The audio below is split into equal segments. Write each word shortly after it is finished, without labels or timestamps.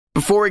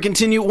Before we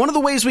continue, one of the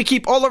ways we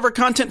keep all of our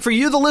content for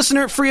you, the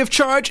listener, free of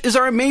charge is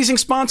our amazing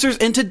sponsors,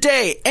 and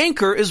today,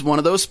 Anchor is one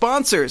of those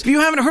sponsors. If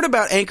you haven't heard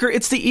about Anchor,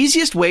 it's the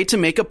easiest way to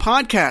make a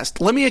podcast.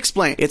 Let me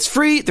explain. It's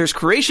free, there's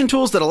creation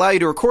tools that allow you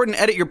to record and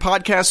edit your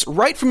podcasts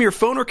right from your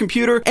phone or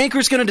computer.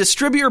 Anchor's going to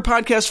distribute your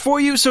podcast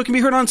for you so it can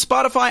be heard on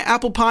Spotify,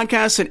 Apple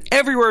Podcasts, and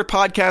everywhere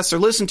podcasts are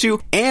listened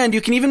to, and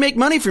you can even make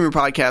money from your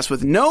podcast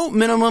with no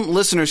minimum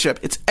listenership.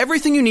 It's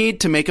everything you need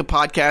to make a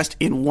podcast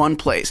in one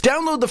place.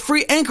 Download the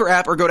free Anchor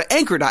app or go to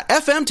anchor.fm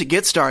to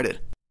get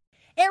started.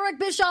 Eric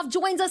Bischoff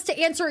joins us to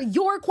answer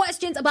your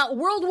questions about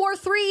World War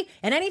III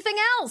and anything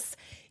else.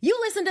 You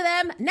listen to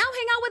them, now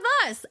hang out with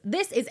us.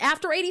 This is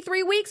After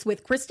 83 Weeks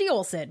with Christy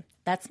Olson.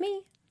 That's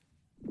me.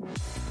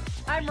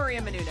 I'm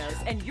Maria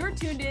Menounos, and you're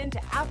tuned in to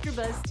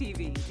AfterBuzz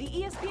TV, the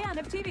ESPN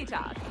of TV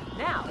talk.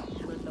 Now,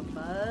 let the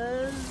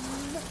buzz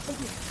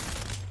begin.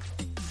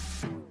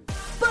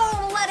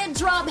 Boom, let it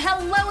drop.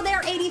 Hello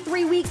there,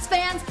 83 Weeks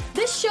fans.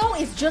 This show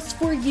is just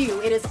for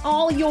you. It is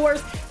all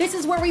yours. This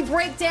is where we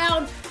break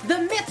down the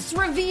myths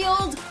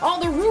revealed, all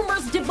the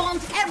rumors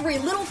debunked, every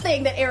little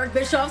thing that Eric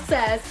Bischoff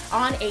says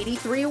on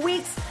 83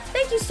 Weeks.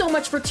 Thank you so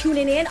much for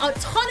tuning in. A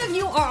ton of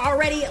you are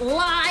already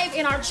live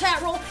in our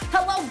chat room.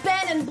 Hello,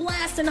 Ben and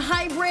Blast and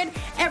Hybrid.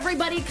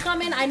 Everybody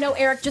coming. I know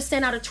Eric just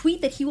sent out a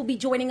tweet that he will be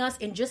joining us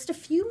in just a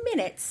few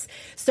minutes.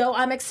 So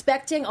I'm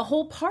expecting a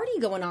whole party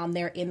going on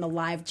there in the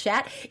live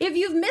chat. If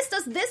you've missed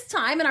us this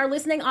time and are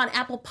listening on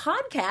Apple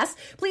Podcasts,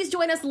 please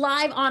join us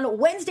live on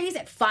Wednesdays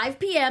at 5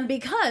 p.m.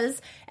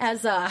 because,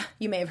 as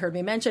you may have heard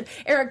me mention,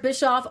 Eric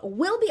Bischoff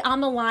will be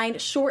on the line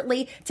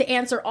shortly to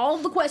answer all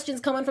of the questions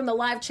coming from the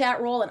live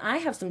chat roll, and I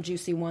have some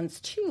juicy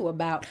ones too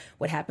about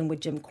what happened with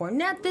Jim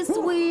Cornette this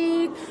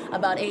week,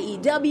 about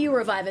AEW,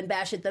 Revive and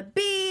Bash at the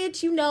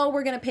Beach. You know,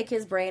 we're going to pick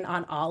his brain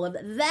on all of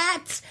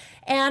that.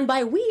 And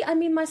by we, I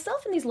mean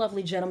myself and these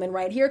lovely gentlemen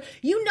right here.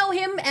 You know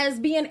him as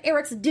being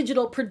Eric's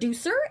digital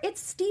producer. It's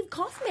Steve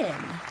Kaufman.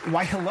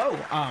 Why, hello.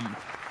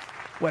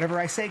 Whatever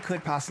I say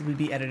could possibly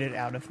be edited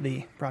out of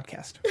the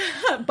broadcast.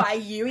 By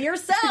you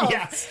yourself.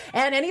 Yes.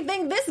 And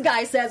anything this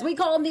guy says, we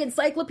call him the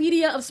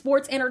Encyclopedia of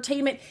Sports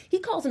Entertainment. He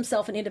calls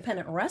himself an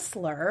independent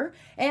wrestler.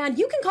 And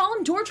you can call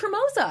him George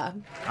Hermosa.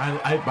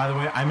 By the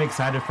way, I'm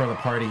excited for the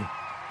party.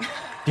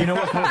 Do you know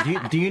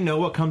what? Do you know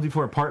what comes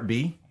before Part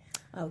B?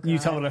 Oh, God. You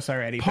told us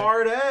already.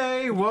 Part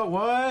A.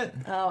 What?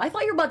 Oh, I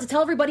thought you were about to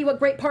tell everybody what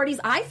great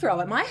parties I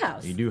throw at my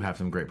house. You do have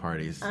some great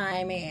parties.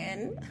 I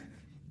mean...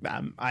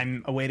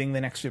 I'm awaiting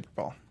the next Super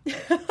Bowl.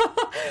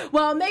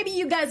 Well, maybe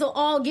you guys will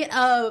all get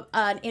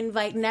an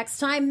invite next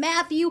time.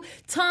 Matthew,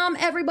 Tom,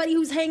 everybody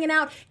who's hanging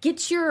out,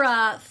 get your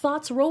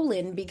thoughts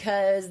rolling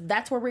because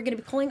that's where we're going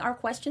to be pulling our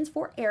questions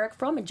for Eric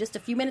from in just a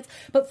few minutes.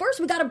 But first,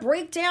 we got to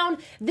break down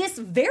this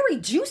very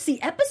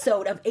juicy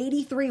episode of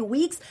 83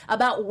 Weeks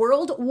about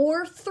World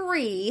War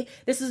III.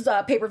 This is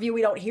a pay-per-view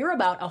we don't hear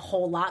about a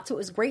whole lot, so it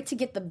was great to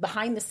get the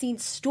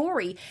behind-the-scenes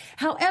story.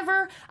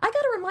 However, I got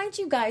to remind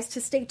you guys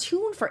to stay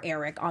tuned for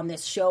Eric on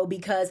this show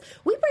because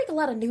we break a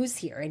lot of news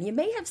here, and you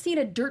may have seen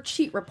a dirt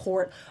sheet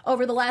report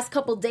over the last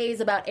couple days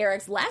about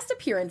Eric's last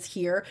appearance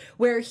here,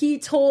 where he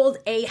told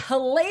a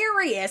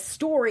hilarious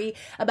story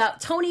about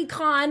Tony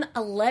Khan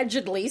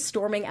allegedly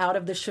storming out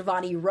of the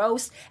Shivani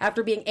roast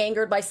after being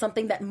angered by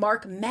something that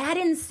Mark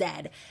Madden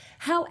said.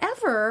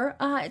 However,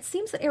 it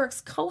seems that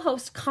Eric's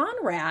co-host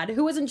Conrad,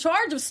 who was in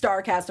charge of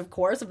StarCast, of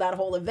course, of that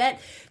whole event,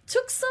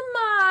 took some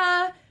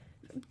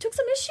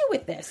issue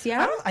with this.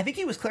 Yeah, I think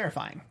he was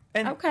clarifying.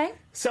 And okay.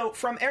 So,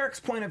 from Eric's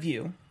point of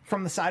view,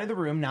 from the side of the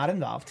room, not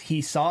involved,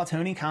 he saw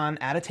Tony Khan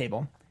at a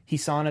table. He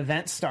saw an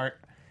event start.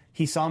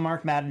 He saw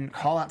Mark Madden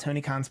call out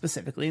Tony Khan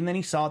specifically, and then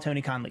he saw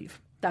Tony Khan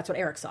leave. That's what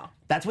Eric saw.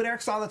 That's what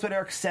Eric saw. That's what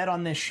Eric said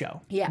on this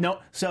show. Yeah. No,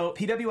 so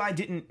PWI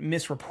didn't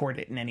misreport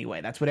it in any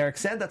way. That's what Eric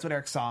said. That's what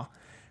Eric saw.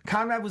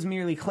 Conrad was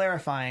merely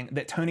clarifying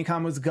that Tony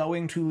Khan was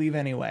going to leave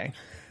anyway.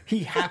 He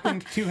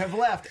happened to have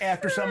left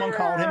after someone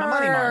called him a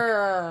money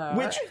mark.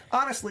 Which,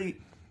 honestly,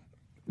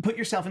 put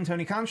yourself in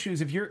Tony Khan's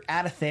shoes. If you're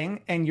at a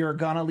thing and you're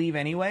gonna leave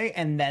anyway,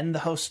 and then the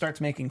host starts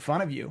making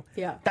fun of you,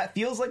 that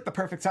feels like the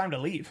perfect time to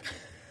leave.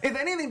 If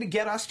anything, to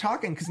get us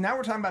talking, because now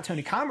we're talking about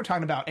Tony Khan, we're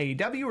talking about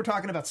AEW, we're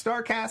talking about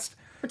StarCast.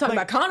 We're talking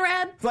about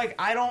Conrad.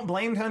 I don't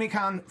blame Tony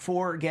Khan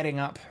for getting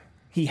up.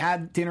 He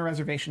had dinner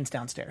reservations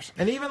downstairs.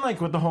 And even,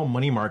 with the whole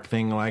money mark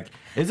thing,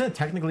 isn't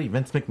technically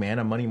Vince McMahon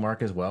a money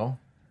mark as well?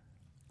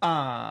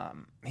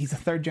 He's a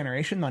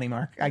third-generation money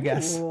mark, I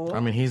guess. Ooh. I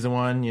mean, he's the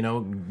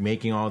one,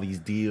 making all these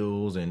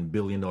deals and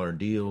billion-dollar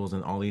deals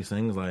and all these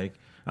things. I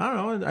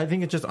don't know. I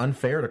think it's just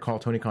unfair to call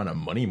Tony Khan a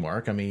money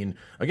mark. I mean,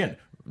 again,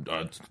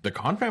 the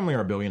Khan family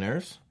are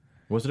billionaires.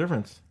 What's the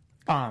difference?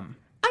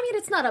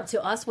 It's not up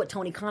to us what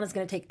Tony Khan is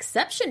going to take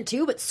exception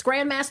to, but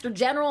Grandmaster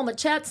General in the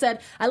chat said,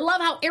 I love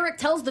how Eric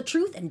tells the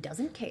truth and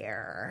doesn't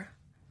care.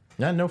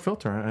 Yeah, no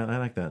filter. I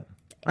like that.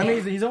 I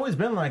mean, he's always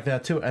been like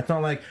that, too. It's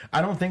not like,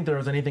 I don't think there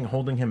was anything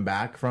holding him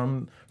back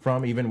from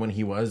even when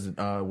he was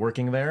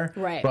working there.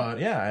 Right. But,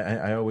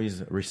 yeah, I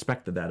always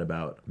respected that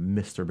about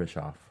Mr.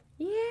 Bischoff.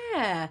 Yeah.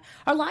 Yeah.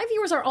 Our live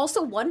viewers are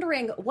also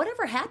wondering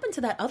whatever happened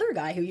to that other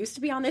guy who used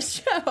to be on this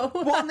show.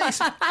 Well,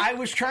 I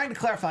was trying to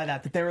clarify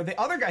that there were the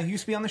other guy who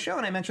used to be on the show,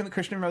 and I mentioned that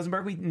Christian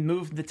Rosenberg, we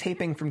moved the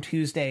taping from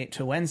Tuesday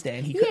to Wednesday,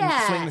 and he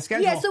couldn't swing the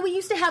schedule. Yeah, so we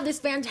used to have this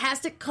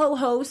fantastic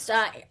co-host,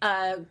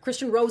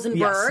 Christian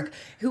Rosenberg,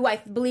 who I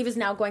believe is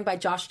now going by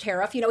Josh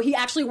Tariff. You know, he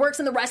actually works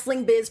in the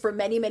wrestling biz for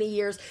many, many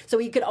years, so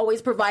he could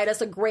always provide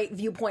us a great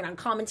viewpoint on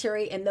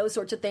commentary and those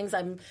sorts of things.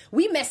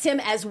 We miss him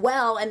as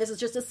well, and this is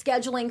just a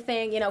scheduling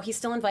thing. You know, he's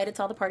still invited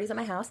to all the parties at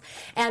my house,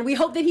 and we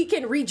hope that he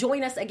can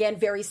rejoin us again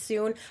very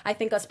soon. I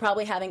think us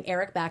probably having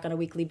Eric back on a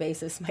weekly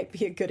basis might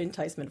be a good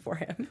enticement for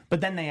him.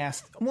 But then they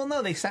asked, well,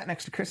 no, they sat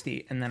next to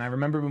Christy, and then I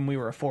remember when we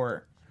were a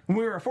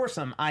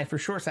foursome, I for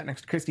sure sat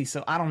next to Christy,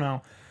 so I don't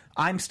know.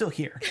 I'm still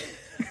here.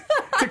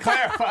 To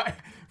clarify,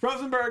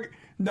 Rosenberg,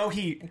 no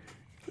heat.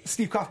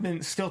 Steve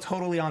Kaufman still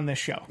totally on this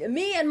show.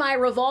 Me and my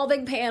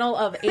revolving panel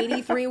of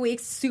 83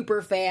 Weeks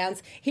super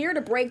fans here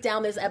to break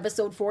down this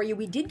episode for you.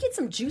 We did get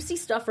some juicy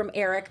stuff from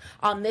Eric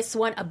on this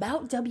one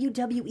about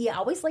WWE. I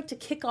always like to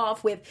kick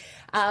off with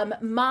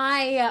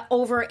my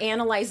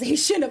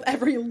overanalyzation of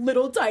every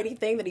little tiny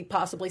thing that he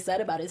possibly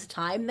said about his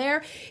time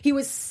there. He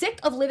was sick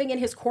of living in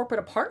his corporate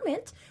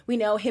apartment. We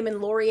know him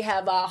and Lori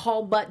have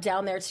hauled butt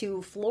down there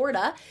to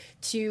Florida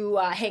to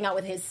hang out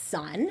with his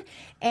son.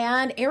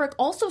 And Eric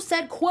also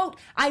said, quote,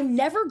 "I'm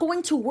never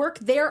going to work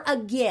there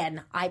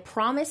again. I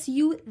promise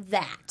you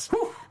that."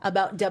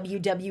 About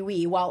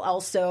WWE, while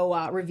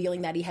also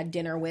revealing that he had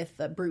dinner with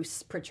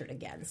Bruce Pritchard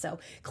again. So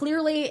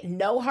clearly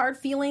no hard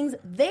feelings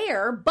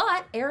there,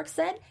 but Eric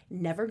said,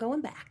 never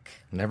going back.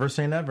 Never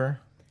say never.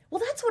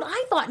 Well, that's what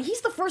I thought. And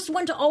he's the first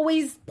one to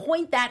always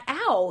point that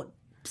out.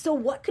 So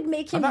what could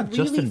make him I thought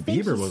really Justin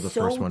think Bieber he's was the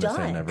so first one done?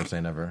 to say never say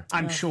never.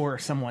 I'm sure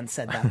someone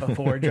said that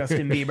before,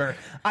 Justin Bieber.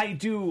 I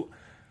don't.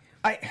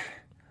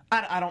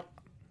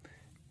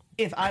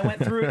 If I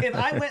went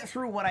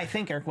through what I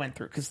think Eric went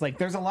through, because like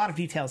there's a lot of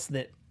details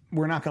that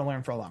we're not going to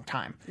learn for a long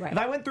time. Right. If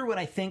I went through what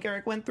I think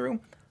Eric went through,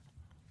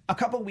 a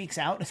couple weeks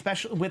out,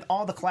 especially with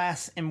all the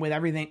class and with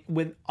everything,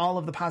 with all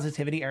of the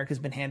positivity Eric has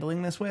been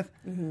handling this with,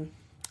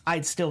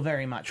 I'd still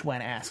very much,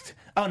 when asked,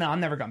 "Oh no, I'm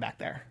never going back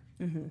there,"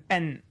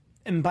 and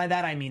by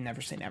that I mean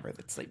never say never.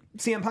 That's like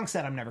CM Punk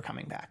said, "I'm never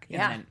coming back."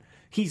 Yeah. And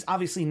he's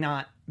obviously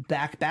not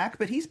back,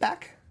 but he's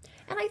back.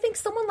 And I think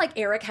someone like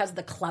Eric has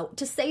the clout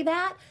to say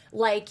that.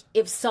 Like,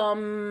 if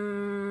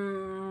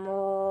some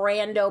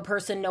rando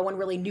person no one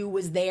really knew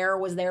was there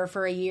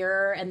for a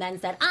year and then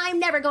said, "I'm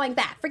never going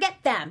back, forget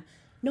them,"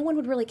 no one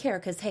would really care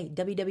because, hey,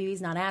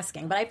 WWE's not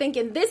asking. But I think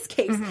in this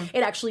case,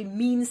 it actually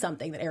means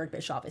something that Eric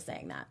Bischoff is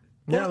saying that.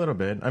 Yeah, a little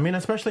bit. I mean,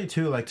 especially,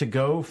 too, like, to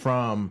go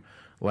from,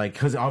 like,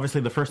 because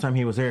obviously the first time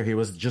he was there, he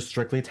was just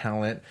strictly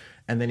talent,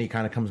 and then he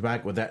kind of comes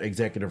back with that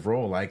executive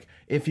role. Like,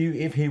 if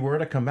he were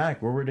to come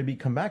back, where would he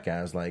come back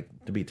as? Like,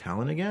 to be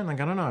talent again? Like,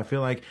 I don't know. I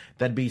feel like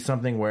that'd be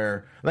something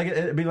where, like,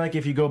 it'd be like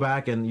if you go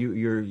back and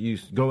you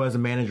go as a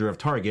manager of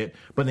Target,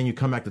 but then you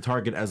come back to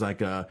Target as,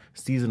 like, a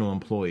seasonal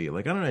employee.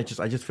 Like, I don't know.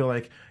 I just feel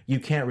like you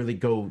can't really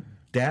go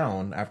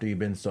down after you've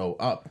been so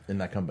up in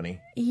that company.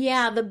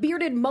 Yeah, the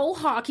bearded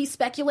mohawk, he's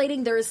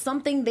speculating there is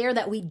something there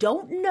that we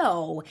don't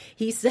know.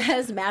 He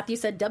says, Matthew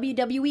said,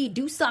 WWE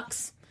do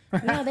sucks.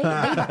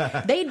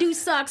 Yeah, they do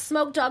suck.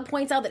 Smoke Dog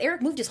points out that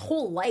Eric moved his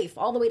whole life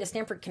all the way to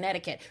Stamford,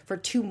 Connecticut for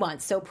 2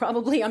 months. So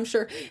probably, I'm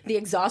sure, the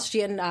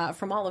exhaustion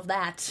from all of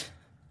that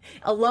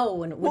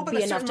alone would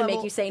be enough to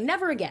make you say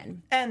never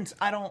again. And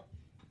I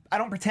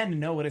don't pretend to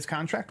know what his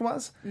contract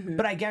was,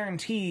 but I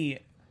guarantee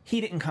he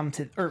didn't come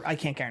to, or I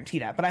can't guarantee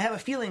that, but I have a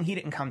feeling he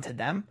didn't come to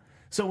them.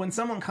 So when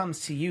someone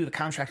comes to you, the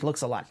contract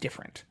looks a lot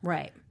different.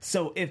 Right.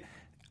 So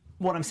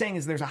what I'm saying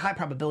is there's a high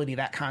probability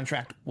that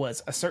contract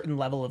was a certain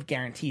level of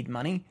guaranteed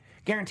money,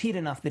 guaranteed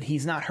enough that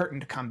he's not hurting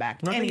to come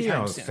back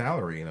anytime soon.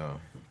 Salary, though.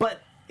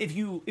 But if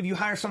you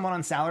hire someone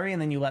on salary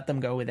and then you let them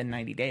go within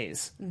 90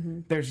 days,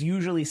 there's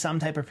usually some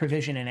type of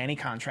provision in any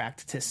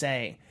contract to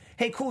say,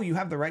 "Hey, cool, you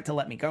have the right to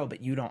let me go, but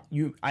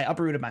I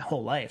uprooted my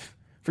whole life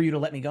for you to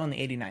let me go on the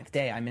 89th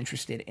day. I'm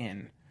interested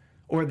in,"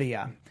 or the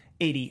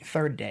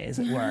 83rd day, as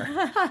it were.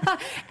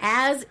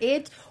 As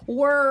it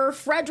were.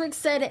 Frederick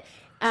said,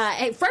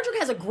 Frederick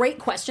has a great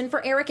question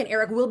for Eric, and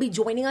Eric will be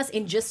joining us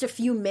in just a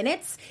few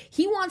minutes.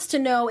 He wants to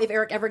know if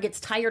Eric ever gets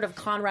tired of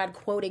Conrad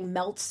quoting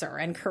Meltzer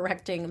and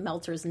correcting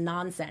Meltzer's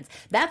nonsense.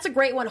 That's a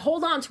great one.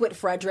 Hold on to it,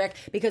 Frederick,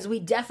 because we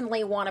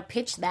definitely want to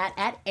pitch that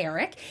at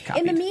Eric.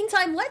 Copied. In the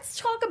meantime, let's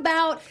talk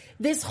about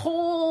this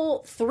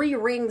whole 3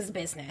 rings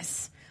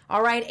business.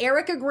 All right,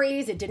 Eric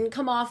agrees it didn't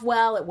come off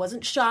well, it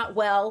wasn't shot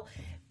well,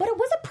 but it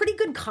was a pretty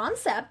good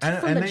concept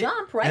from the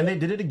jump, right? And they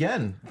did it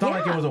again. It's not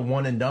like it was a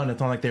one and done. It's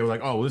not like they were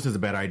like, "Oh, this is a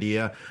bad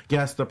idea."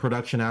 Yes, the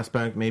production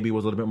aspect maybe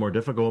was a little bit more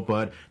difficult,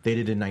 but they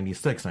did it in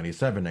 96,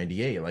 97,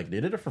 98. Like,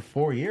 they did it for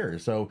 4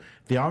 years. So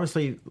they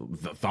obviously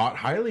thought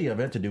highly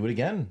of it to do it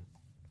again.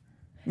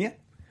 Yeah.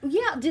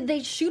 Yeah, did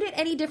they shoot it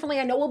any differently?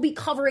 I know we'll be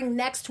covering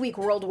next week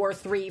World War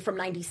III from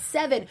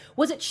 97.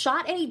 Was it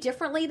shot any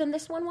differently than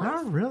this one was?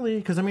 Not really,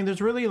 because, I mean, there's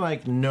really,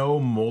 like, no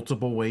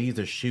multiple ways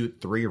to shoot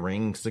 3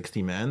 rings,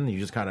 60 men. You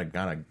just kind of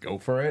gotta go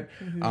for it.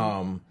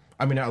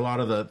 I mean, a lot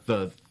of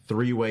the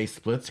three-way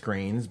split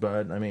screens,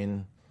 but I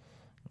mean,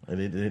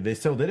 they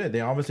still did it.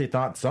 They obviously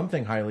thought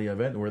something highly of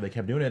it, where they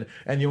kept doing it.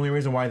 And the only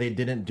reason why they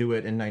didn't do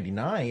it in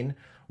 '99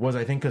 was,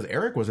 I think, because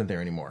Eric wasn't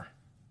there anymore.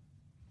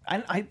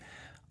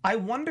 I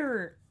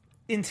wonder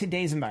in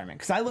today's environment,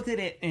 because I looked at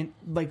it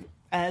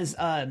as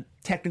a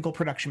technical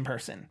production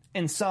person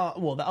and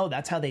saw,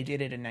 that's how they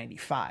did it in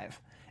 '95.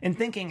 And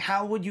thinking,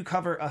 how would you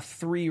cover a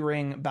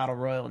 3-ring battle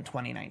royal in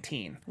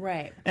 2019?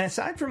 Right. And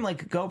aside from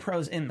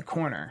GoPros in the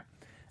corner,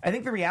 I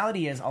think the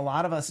reality is a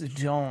lot of us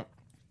don't.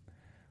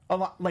 A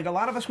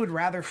lot of us would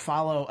rather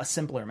follow a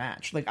simpler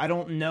match. I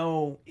don't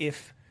know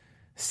if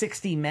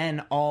 60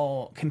 men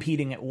all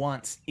competing at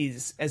once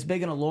is as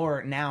big an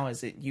allure now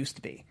as it used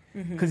to be.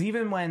 Because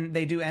even when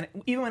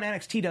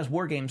NXT does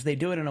War Games, they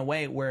do it in a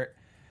way where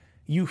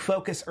you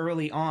focus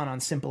early on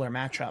simpler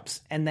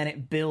matchups, and then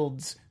it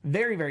builds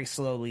very, very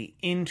slowly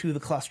into the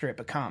cluster it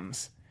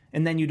becomes.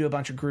 And then you do a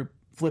bunch of group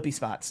flippy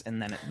spots,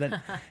 and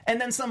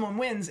then someone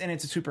wins, and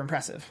it's super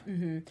impressive.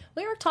 Well,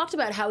 Eric talked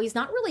about how he's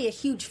not really a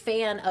huge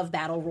fan of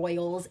battle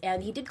royals,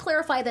 and he did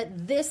clarify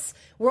that this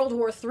World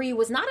War III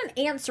was not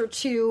an answer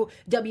to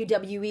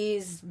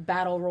WWE's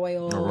Battle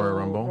Royal,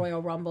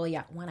 Royal Rumble,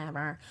 yeah,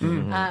 whatever.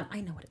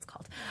 I know what it's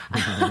called.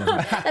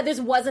 That this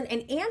wasn't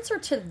an answer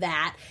to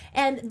that,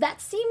 and that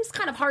seems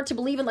kind of hard to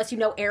believe unless you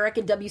know Eric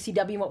and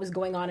WCW and what was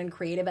going on in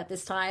creative at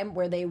this time,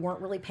 where they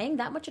weren't really paying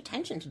that much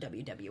attention to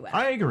WWF.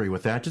 I agree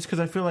with that, just because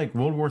I feel like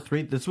World War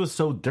III, this was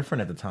so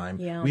different at the time.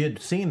 Yeah. We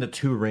had seen the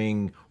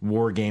 2-ring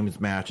War Games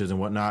matches and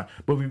whatnot,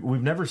 but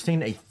we've never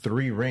seen a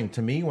 3-ring.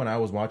 To me, when I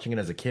was watching it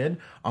as a kid,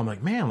 I'm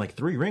like, man,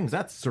 3 rings,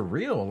 that's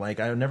surreal.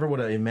 I never would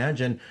have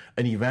imagined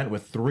an event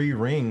with 3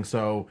 rings.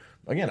 So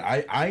again,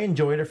 I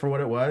enjoyed it for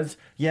what it was.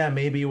 Yeah,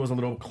 maybe it was a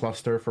little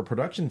cluster for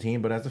production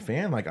team, but as a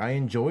fan, I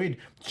enjoyed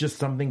just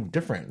something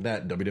different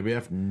that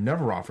WWF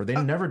never offered. They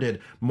never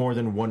did more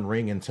than 1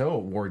 ring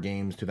until War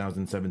Games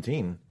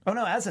 2017. Oh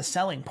no, as a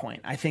selling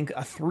point, I think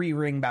a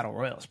 3-ring battle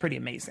royal is pretty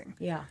amazing.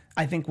 Yeah.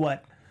 I think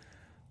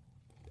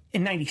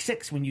in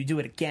 '96 when you do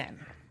it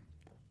again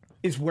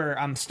is where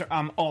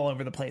I'm all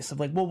over the place of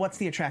what's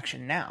the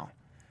attraction now?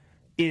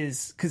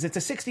 Is because it's a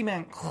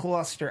 60-man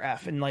cluster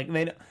F, and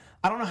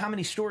I don't know how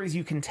many stories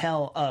you can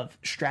tell of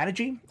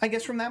strategy, I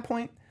guess, from that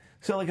point.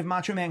 So if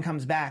Macho Man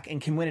comes back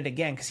and can win it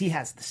again because he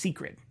has the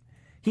secret,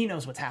 he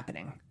knows what's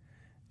happening,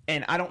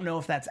 and I don't know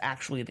if that's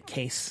actually the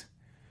case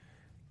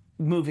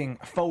moving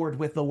forward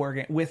with a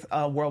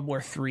World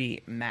War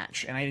III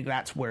match, and I think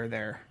that's where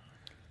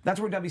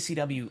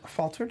WCW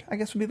faltered, I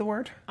guess would be the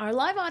word. Our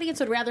live audience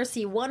would rather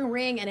see 1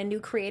 ring and a new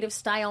creative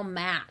style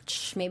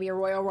match. Maybe a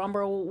Royal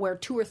Rumble where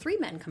 2 or 3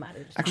 men come out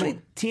of it. Actually,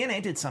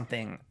 TNA did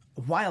something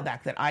a while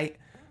back that I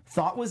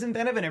thought was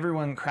inventive and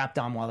everyone crapped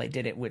on while they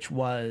did it, which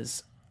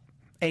was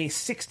a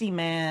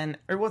 60-man,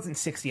 or it wasn't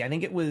 60, I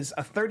think it was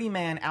a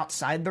 30-man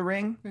outside the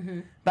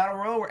ring battle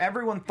royal where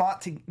everyone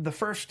fought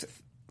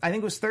I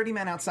think it was 30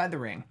 men outside the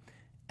ring,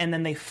 and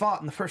then they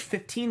fought, and the first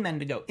 15 men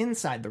to go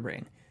inside the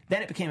ring.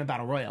 Then it became a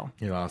battle royal.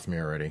 You lost me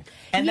already.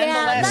 And then the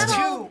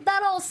last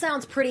that all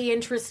sounds pretty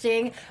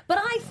interesting, but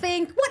I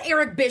think what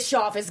Eric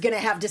Bischoff is going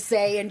to have to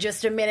say in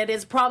just a minute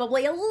is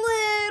probably a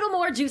little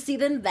more juicy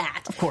than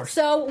that. Of course.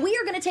 So we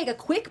are going to take a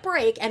quick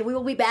break, and we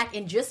will be back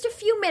in just a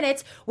few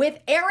minutes with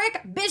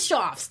Eric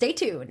Bischoff. Stay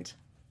tuned.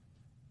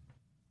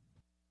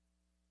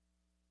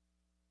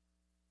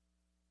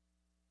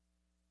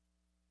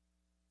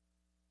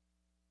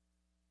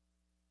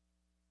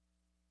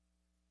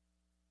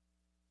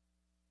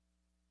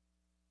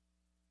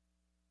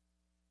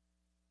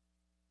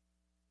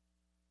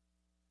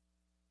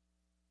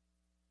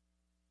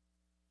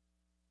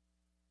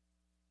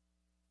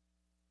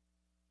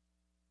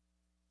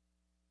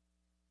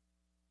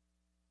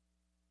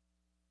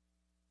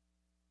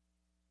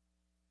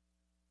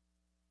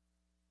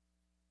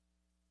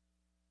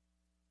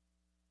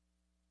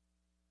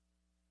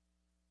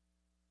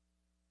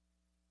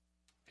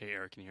 Hey,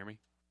 Eric, can you hear me?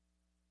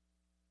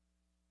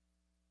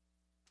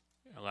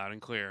 Yeah, loud and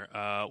clear.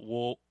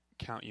 We'll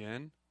count you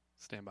in.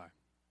 Stand by.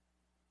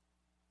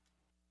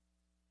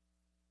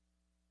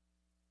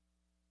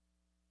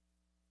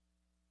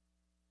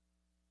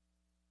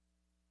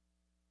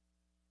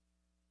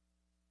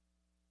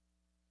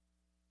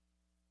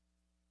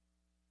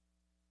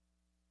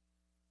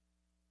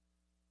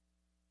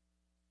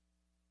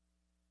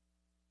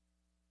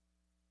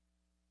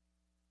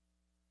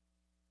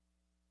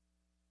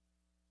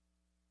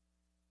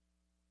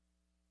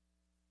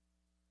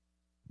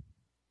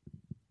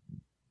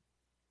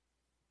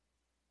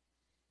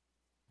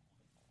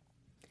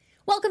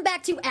 Welcome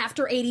back to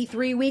After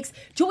 83 Weeks.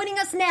 Joining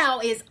us now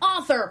is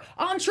author,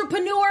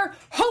 entrepreneur,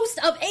 host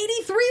of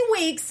 83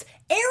 Weeks,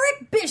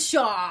 Eric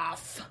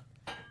Bischoff.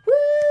 Woo!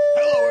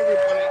 Hello,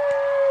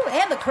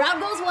 everybody. And the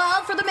crowd goes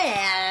wild for the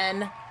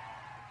man.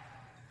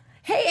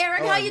 Hey,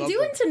 Eric, how you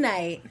doing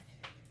tonight?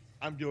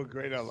 I'm doing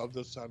great. I love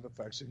those sound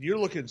effects. And you're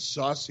looking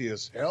saucy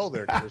as hell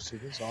there, Chrissy.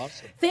 That's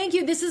awesome. Thank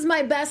you. This is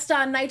my best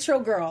Nitro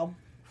girl.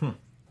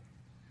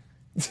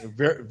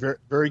 Very, very,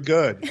 very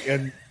good.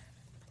 And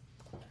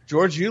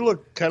George, you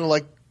look kind of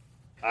like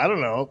I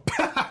don't know.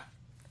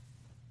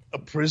 A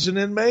prison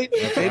inmate,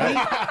 maybe?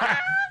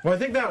 Well, I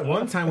think that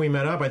one time we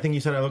met up, I think you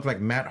said I looked like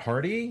Matt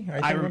Hardy.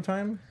 One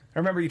time. I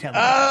remember you telling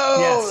me. Oh,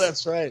 Yes.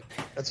 that's right.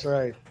 That's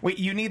right. Wait,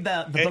 you need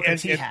the Booker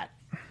T hat.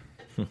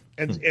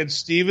 And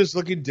Steve is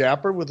looking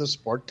dapper with a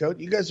sport coat.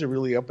 You guys are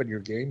really up in your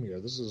game here.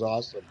 This is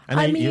awesome. And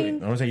then I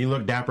mean- I want to say you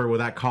look dapper with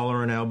that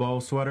collar and elbow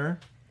sweater.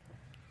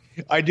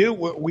 I do.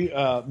 We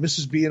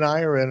Mrs. B and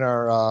I are in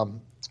our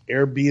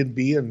Airbnb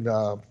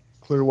in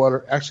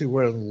Clearwater. Actually,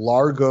 we're in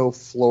Largo,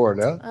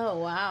 Florida. Oh,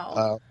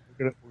 wow.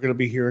 We're gonna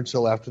be here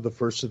until after the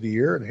first of the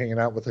year and hanging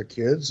out with our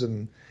kids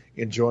and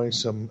enjoying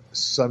some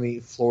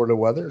sunny Florida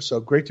weather. So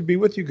great to be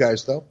with you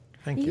guys, though.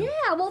 Thank you.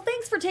 Yeah, well,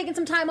 thanks for taking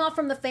some time off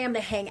from the fam to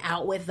hang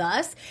out with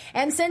us.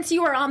 And since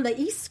you are on the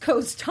East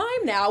Coast time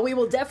now, we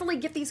will definitely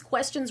get these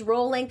questions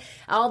rolling.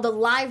 All the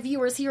live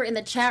viewers here in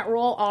the chat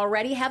roll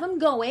already have them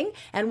going.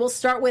 And we'll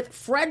start with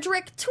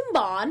Frederick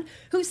Tumbon,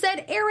 who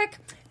said, Eric,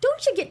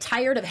 don't you get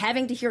tired of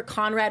having to hear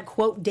Conrad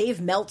quote Dave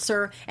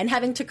Meltzer and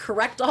having to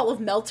correct all of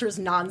Meltzer's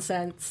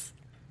nonsense?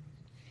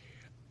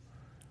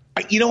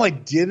 I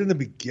did in the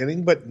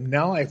beginning, but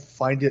now I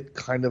find it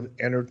kind of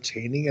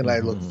entertaining and I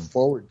look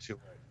forward to it.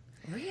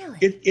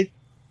 Really?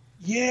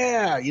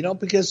 Yeah,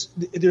 because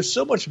there's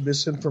so much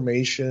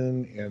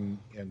misinformation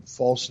and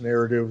false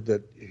narrative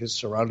that has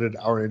surrounded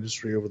our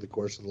industry over the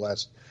course of the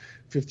last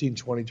 15,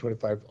 20,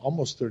 25,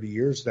 almost 30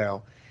 years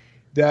now,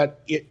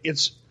 that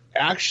it's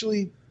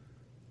actually,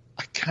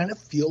 I kind of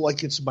feel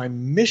like it's my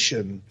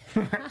mission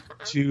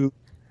to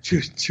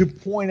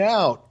point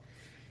out,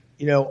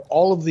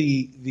 all of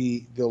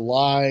the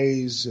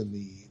lies and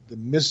the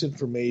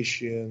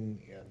misinformation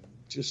and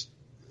just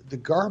the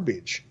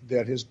garbage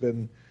that has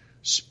been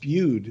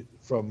spewed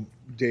from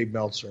Dave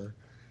Meltzer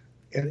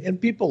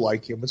and people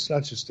like him. It's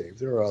not just Dave.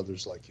 There are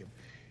others like him.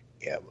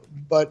 Yeah,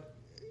 but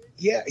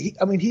yeah,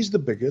 he's the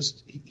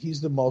biggest. He's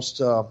the most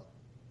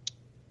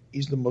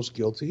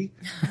guilty.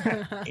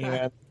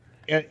 and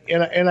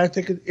I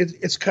think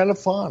it's kind of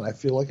fun. I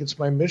feel like it's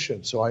my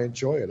mission, so I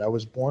enjoy it. I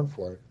was born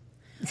for it.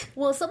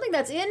 Well, something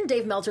that's in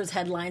Dave Meltzer's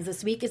headlines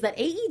this week is that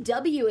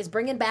AEW is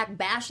bringing back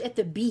Bash at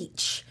the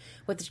Beach,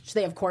 which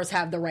they, of course,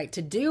 have the right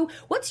to do.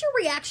 What's your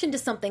reaction to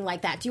something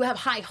like that? Do you have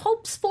high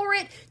hopes for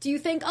it? Do you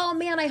think, oh,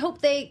 man, I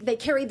hope they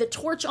carry the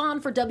torch on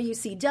for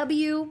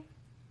WCW?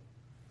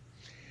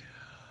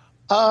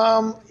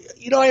 I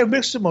have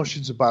mixed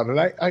emotions about it.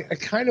 I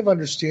kind of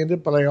understand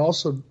it, but I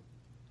also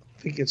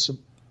think it's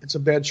a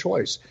bad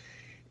choice.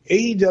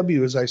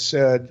 AEW, as I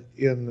said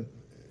in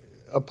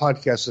a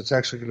podcast that's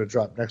actually going to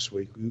drop next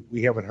week.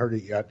 We haven't heard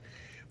it yet.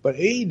 But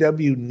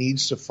AEW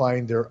needs to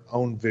find their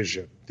own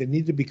vision. They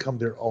need to become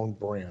their own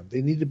brand.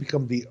 They need to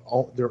become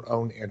their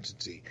own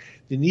entity.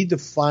 They need to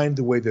find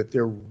the way that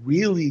they're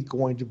really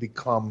going to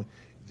become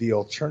the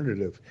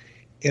alternative.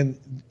 And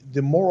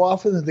the more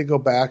often that they go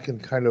back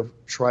and kind of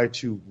try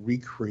to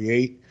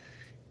recreate,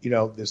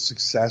 the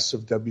success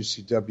of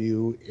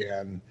WCW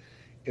and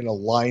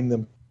align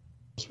them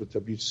with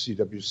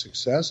WCW's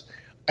success,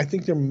 I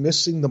think they're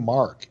missing the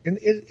mark. And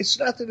it's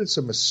not that it's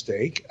a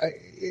mistake.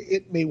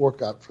 It may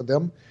work out for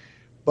them,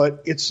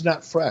 but it's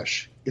not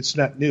fresh. It's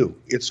not new.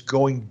 It's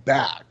going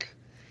back.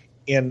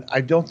 And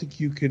I don't think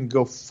you can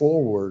go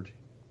forward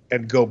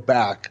and go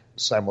back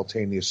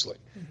simultaneously.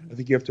 I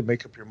think you have to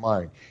make up your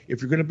mind.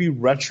 If you're going to be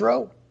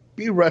retro,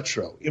 be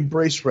retro.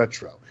 Embrace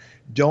retro.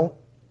 Don't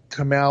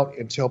come out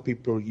and tell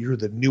people you're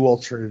the new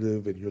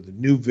alternative and you're the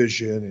new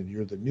vision and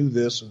you're the new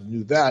this and the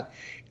new that,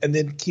 and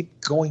then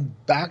keep going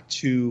back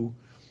to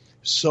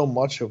so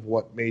much of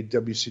what made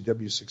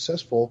WCW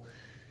successful.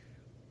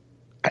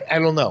 I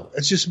don't know.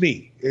 It's just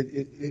me.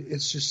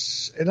 It's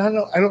just, and I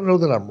don't know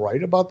that I'm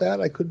right about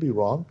that. I could be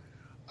wrong.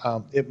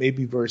 It may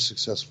be very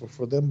successful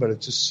for them, but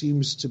it just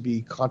seems to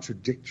be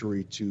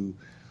contradictory to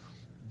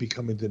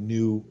becoming the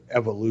new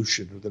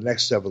evolution or the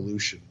next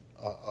evolution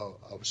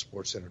of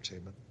sports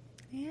entertainment.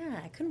 Yeah,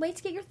 I couldn't wait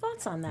to get your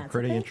thoughts on that.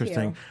 Pretty so thank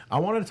interesting. you. I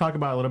wanted to talk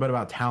about a little bit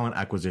about talent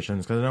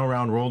acquisitions because I know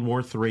around World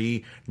War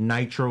III,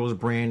 Nitro was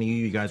brand new.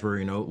 You guys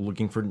were,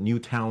 looking for new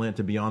talent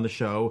to be on the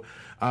show.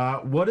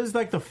 What is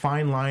like the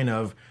fine line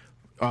of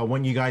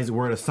when you guys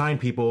were to sign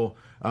people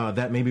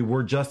that maybe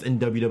were just in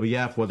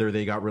WWF, whether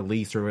they got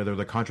released or whether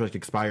the contract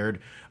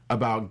expired,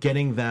 about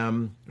getting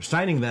them,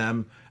 signing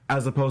them,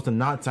 as opposed to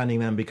not signing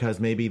them because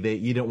maybe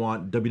you didn't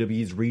want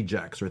WWE's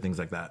rejects or things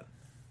like that?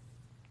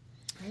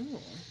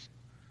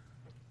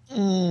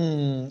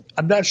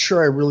 I'm not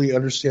sure I really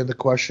understand the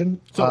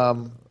question. So, I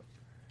want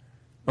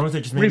to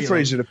say just maybe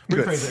rephrase it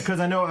because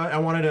I know I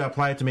wanted to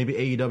apply it to maybe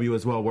AEW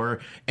as well,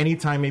 where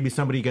anytime maybe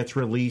somebody gets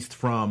released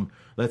from,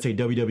 let's say,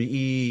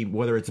 WWE,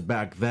 whether it's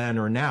back then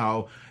or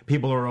now,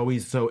 people are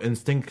always so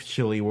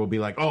instinctually will be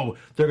like, oh,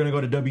 they're going to go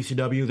to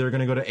WCW, they're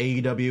going to go to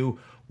AEW.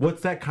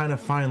 What's that kind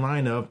of fine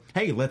line of,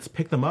 hey, let's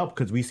pick them up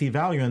because we see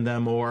value in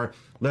them, or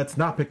let's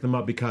not pick them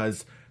up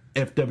because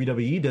if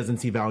WWE doesn't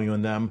see value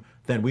in them,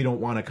 then we don't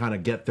want to kind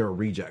of get their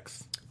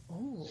rejects?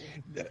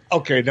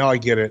 Okay, now I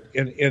get it,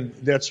 and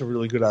that's a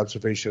really good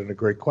observation and a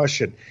great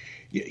question.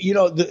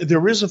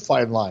 There is a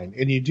fine line,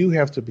 and you do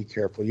have to be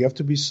careful. You have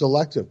to be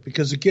selective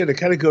because, again, it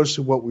kind of goes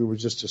to what we were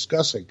just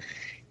discussing.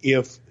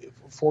 If,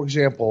 for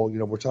example,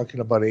 we're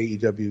talking about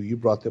AEW, you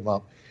brought them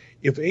up.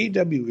 If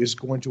AEW is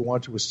going to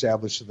want to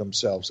establish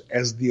themselves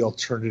as the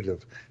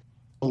alternative,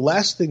 the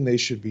last thing they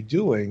should be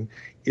doing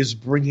is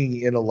bringing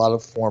in a lot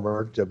of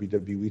former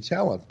WWE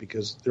talent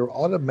because they're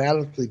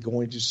automatically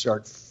going to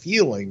start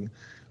feeling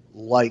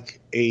like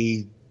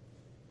a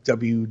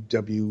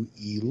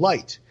WWE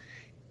light.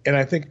 And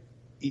I think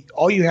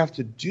all you have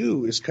to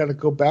do is kind of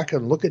go back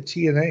and look at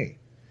TNA.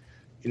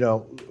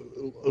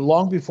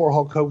 Long before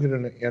Hulk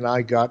Hogan and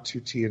I got to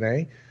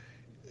TNA,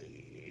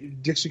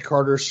 Dixie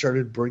Carter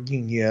started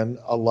bringing in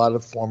a lot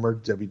of former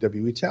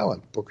WWE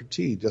talent. Booker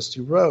T,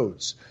 Dusty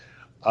Rhodes,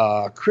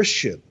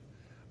 Christian,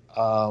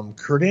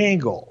 Kurt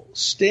Angle,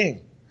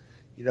 Sting.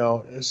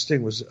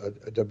 Sting was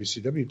a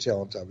WCW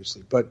talent,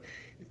 obviously, but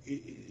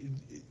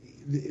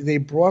they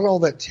brought all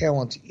that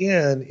talent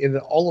in, and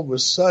all of a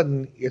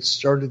sudden it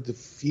started to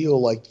feel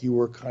like you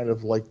were kind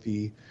of like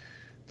the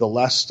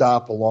last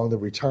stop along the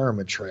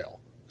retirement trail,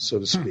 so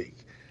to speak.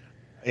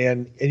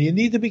 And you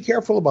need to be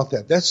careful about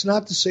that. That's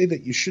not to say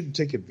that you shouldn't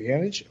take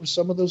advantage of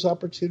some of those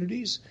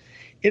opportunities.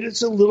 And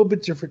it's a little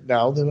bit different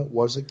now than it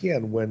was,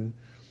 again, when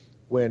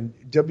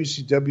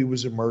WCW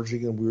was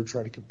emerging and we were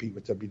trying to compete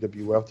with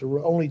WWF. There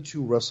were only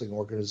 2 wrestling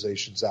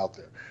organizations out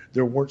there.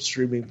 There weren't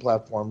streaming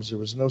platforms. There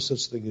was no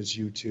such thing as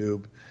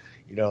YouTube.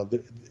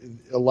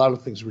 A lot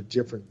of things were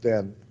different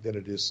then than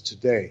it is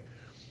today.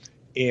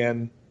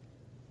 And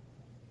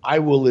I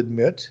will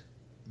admit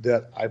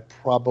that I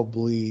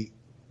probably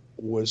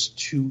was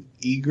too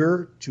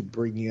eager to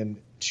bring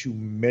in too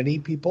many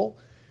people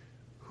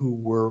who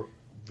were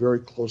very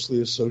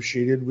closely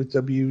associated with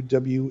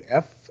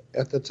WWF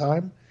at the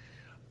time.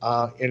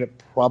 And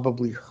it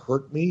probably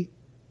hurt me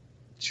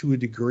to a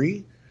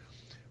degree.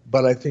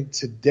 But I think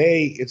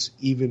today it's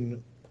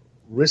even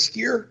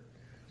riskier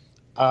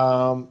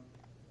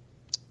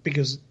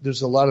because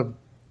there's a lot of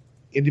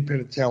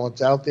independent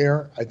talent out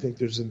there. I think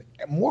there's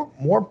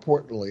more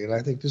importantly, and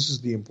I think this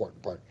is the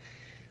important part,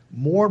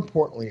 more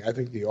importantly, I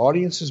think the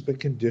audience has been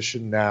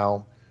conditioned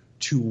now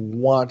to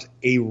want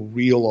a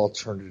real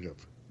alternative.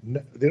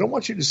 They don't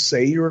want you to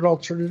say you're an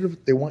alternative.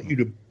 They want you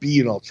to be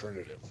an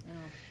alternative.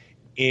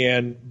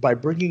 And by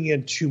bringing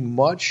in too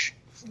much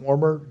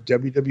former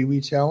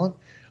WWE talent,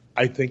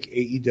 I think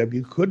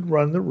AEW could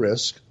run the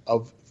risk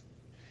of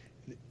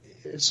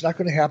it's not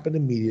going to happen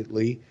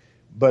immediately,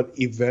 but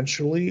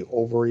eventually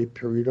over a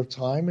period of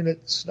time, and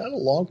it's not a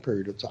long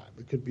period of time.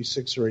 It could be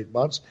 6 or 8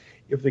 months.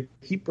 If they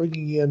keep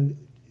bringing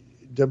in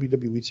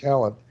WWE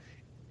talent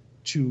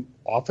too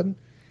often,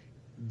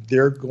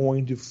 they're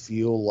going to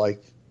feel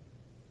like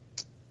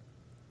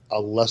a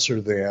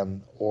lesser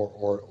than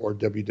or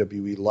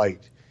WWE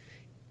light.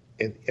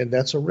 And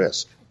that's a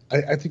risk.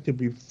 I think it'd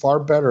be far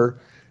better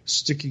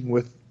sticking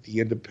with the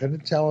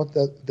independent talent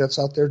that's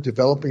out there,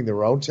 developing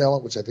their own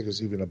talent, which I think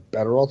is even a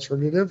better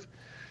alternative,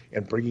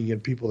 and bringing in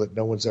people that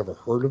no one's ever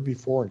heard of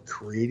before and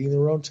creating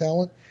their own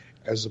talent,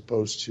 as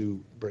opposed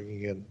to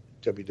bringing in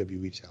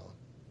WWE talent.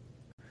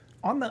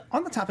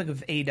 On the topic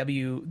of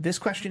AEW, this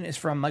question is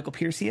from Michael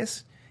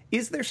Piercius.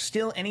 Is there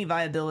still any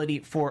viability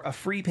for a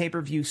free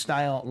pay-per-view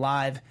style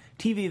live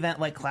TV event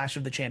like Clash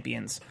of the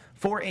Champions?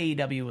 For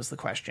AEW was the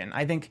question.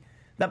 I think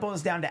that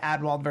boils down to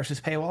Adwald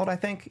versus Paywald, I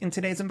think, in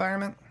today's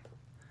environment.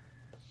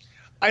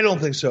 I don't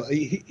think so.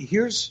 I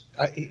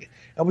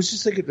was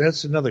just thinking,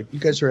 that's another, you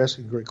guys are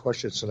asking great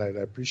questions tonight.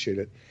 I appreciate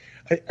it.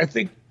 I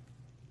think,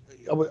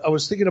 I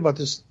was thinking about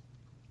this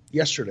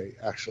yesterday,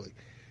 actually,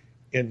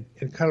 and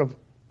kind of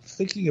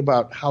thinking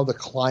about how the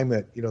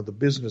climate, the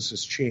business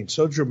has changed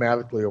so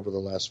dramatically over the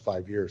last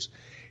 5 years.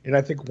 And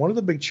I think one of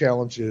the big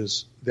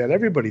challenges that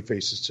everybody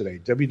faces today,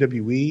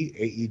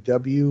 WWE,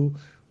 AEW,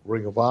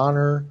 Ring of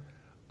Honor,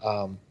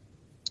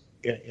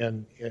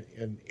 and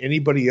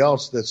anybody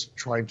else that's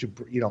trying to,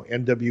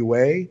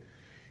 NWA,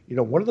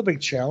 one of the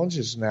big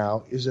challenges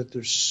now is that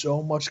there's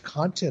so much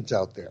content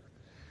out there.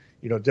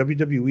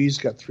 WWE's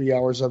got 3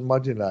 hours on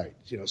Monday night.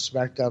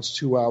 SmackDown's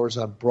 2 hours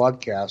on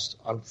broadcast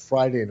on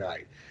Friday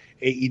night.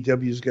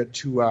 AEW's got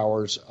 2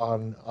 hours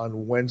on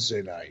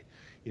Wednesday night.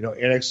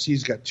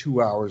 NXT's got 2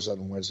 hours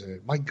on Wednesday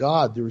night. My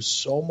God, there is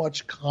so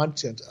much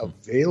content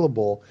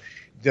available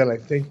that I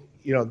think,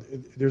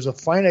 there's a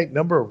finite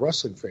number of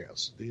wrestling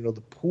fans.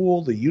 The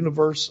pool, the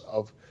universe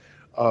of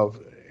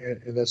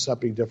and that's not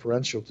being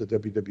deferential to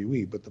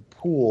WWE, but the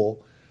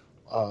pool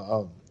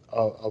of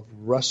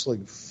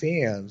wrestling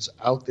fans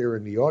out there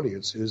in the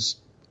audience is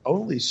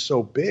only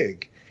so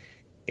big,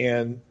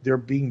 and they're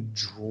being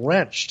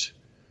drenched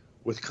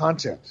with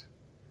content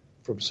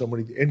from so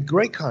many, and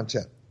great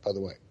content, by the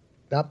way,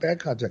 not bad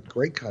content,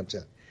 great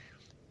content.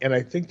 And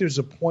I think there's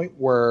a point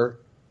where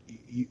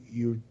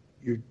you're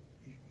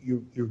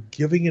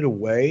giving it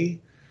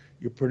away.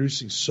 You're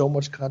producing so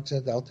much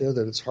content out there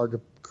that it's hard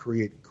to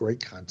create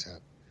great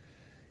content.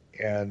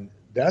 And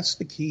that's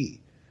the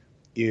key,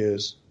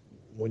 is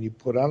when you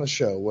put on a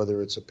show,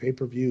 whether it's a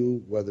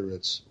pay-per-view, whether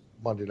it's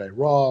Monday Night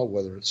Raw,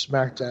 whether it's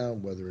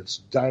SmackDown, whether it's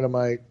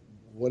Dynamite,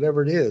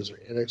 whatever it is, or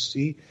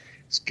NXT,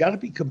 it's got to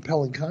be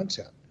compelling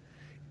content.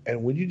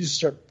 And when you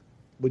start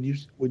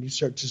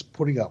just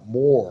putting out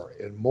more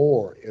and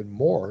more and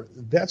more,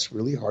 that's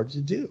really hard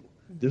to do.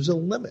 There's a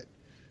limit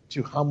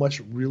to how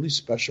much really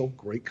special,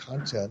 great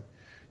content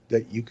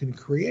that you can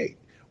create,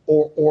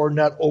 or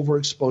not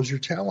overexpose your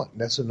talent.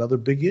 And that's another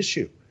big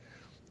issue.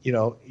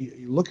 You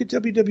look at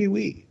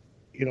WWE.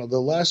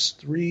 The last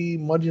 3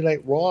 Monday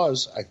Night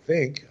Raws, I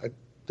think.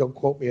 Don't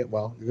quote me.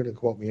 Well, you're going to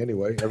quote me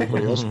anyway.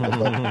 Everybody else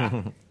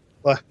will.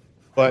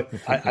 But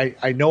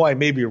I know I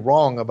may be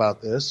wrong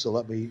about this, so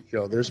let me,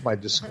 there's my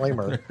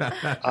disclaimer.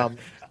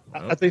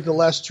 I think the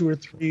last 2 or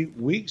 3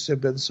 weeks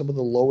have been some of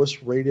the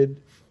lowest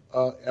rated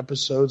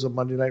episodes of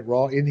Monday Night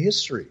Raw in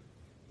history.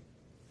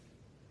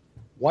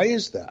 Why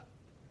is that?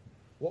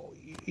 Well,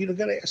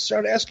 got to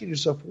start asking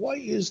yourself, why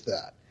is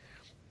that?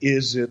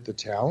 Is it the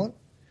talent?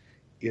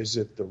 Is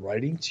it the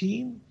writing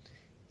team?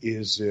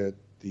 Is it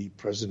the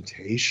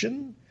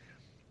presentation?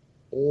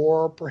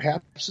 Or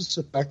perhaps it's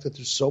the fact that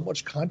there's so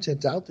much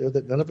content out there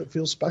that none of it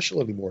feels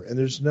special anymore. And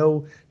there's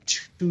no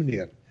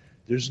tune-in.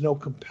 There's no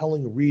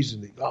compelling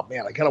reason to, oh,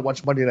 man, I got to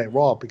watch Monday Night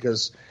Raw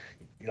because,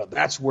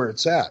 that's where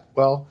it's at.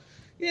 Well,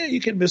 yeah,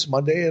 you can miss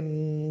Monday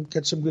and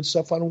get some good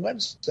stuff on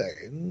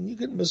Wednesday. And you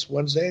can miss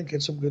Wednesday and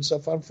get some good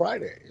stuff on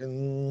Friday.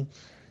 And,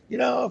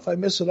 if I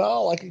miss it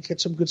all, I can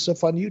get some good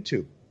stuff on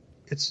YouTube.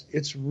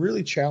 It's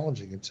really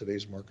challenging in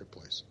today's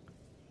marketplace.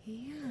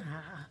 Yeah.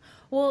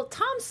 Well,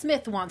 Tom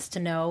Smith wants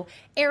to know,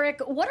 Eric,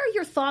 what are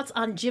your thoughts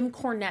on Jim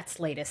Cornette's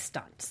latest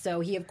stunt?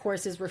 So he, of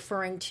course, is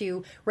referring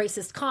to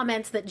racist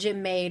comments that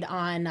Jim made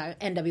on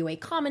NWA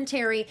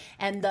commentary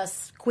and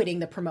thus quitting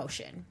the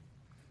promotion.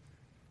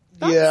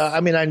 Thoughts? Yeah, I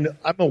mean,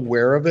 I'm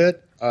aware of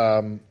it.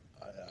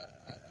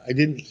 I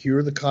didn't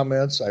hear the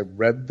comments. I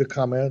read the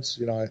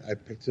comments. I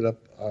picked it up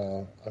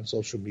on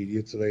social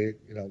media today,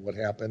 what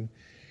happened.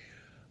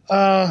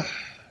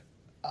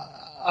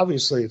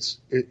 Obviously,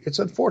 it's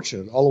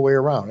unfortunate all the way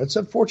around. It's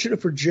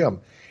unfortunate for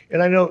Jim.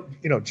 And I know,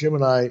 Jim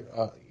and I,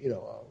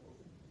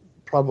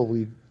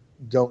 probably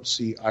don't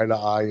see eye to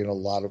eye in a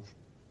lot of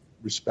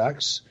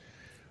respects.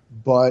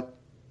 But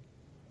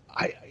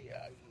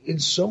in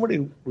so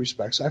many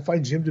respects, I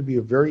find Jim to be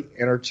a very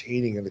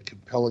entertaining and a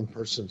compelling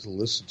person to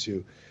listen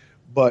to.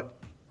 But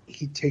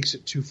he takes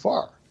it too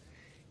far.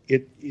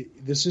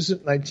 This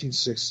isn't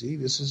 1960.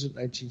 This isn't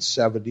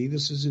 1970.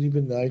 This isn't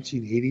even the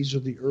 1980s or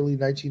the early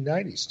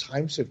 1990s.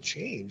 Times have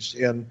changed,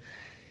 and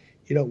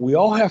we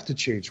all have to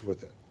change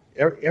with it.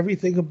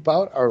 Everything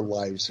about our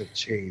lives have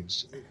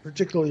changed,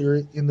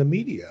 particularly in the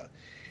media.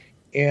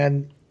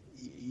 And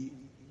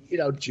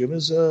Jim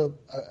is a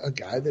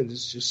guy that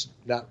is just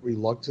not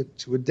reluctant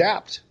to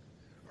adapt,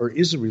 or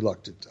is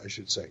reluctant, I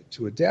should say,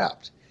 to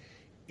adapt.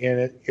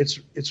 And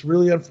it's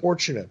really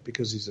unfortunate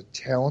because he's a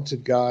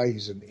talented guy,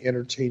 he's an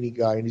entertaining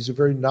guy, and he's a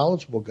very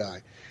knowledgeable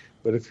guy.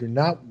 But if you're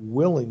not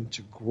willing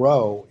to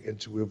grow and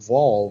to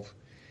evolve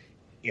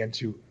and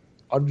to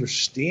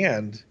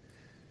understand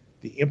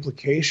the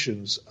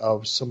implications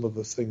of some of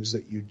the things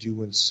that you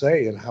do and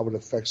say and how it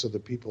affects other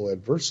people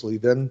adversely,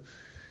 then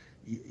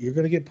you're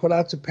going to get put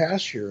out to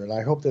pasture. And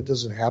I hope that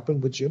doesn't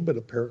happen with Jim, but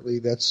apparently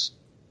that's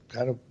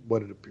kind of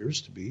what it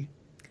appears to be.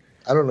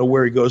 I don't know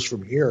where he goes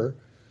from here.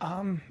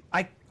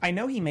 I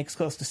know he makes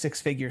close to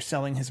 6 figures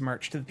selling his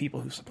merch to the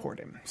people who support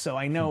him. So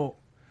I know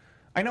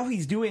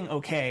he's doing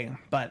okay,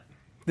 but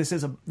this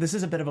is a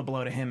bit of a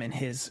blow to him and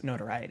his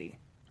notoriety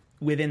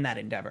within that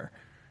endeavor.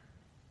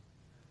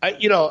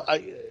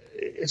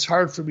 It's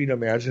hard for me to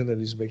imagine that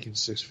he's making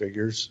 6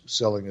 figures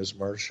selling his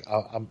merch.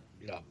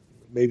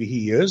 Maybe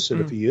he is, and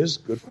if he is,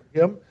 good for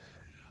him.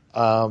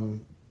 I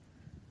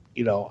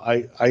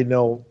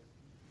know,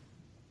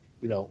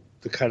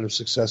 the kind of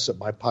success that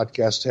my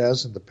podcast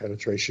has and the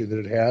penetration that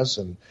it has,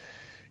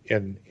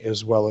 and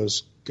as well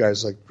as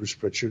guys like Bruce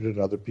Pritchard and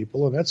other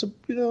people, and that's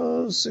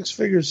 6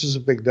 figures is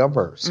a big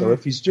number. So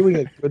if he's doing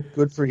it,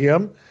 good for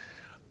him.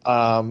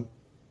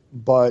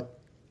 But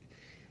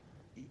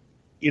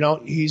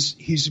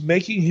he's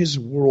making his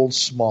world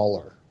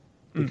smaller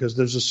because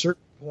there's a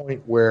certain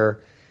point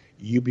where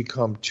you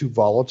become too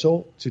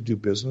volatile to do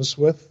business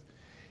with,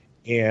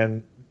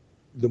 and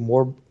the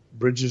more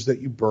bridges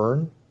that you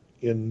burn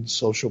in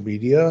social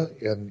media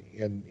and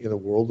in the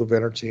world of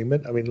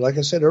entertainment. I mean, like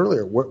I said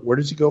earlier, where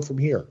does he go from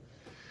here?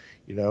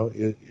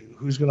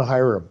 Who's going to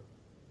hire him?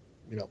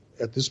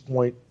 At this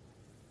point,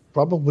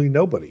 probably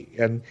nobody.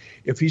 And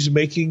if he's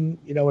making,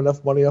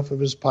 enough money off of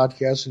his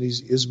podcast and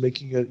is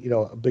making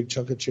a big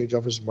chunk of change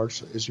off his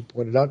merch, as you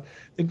pointed out,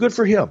 then good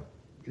for him.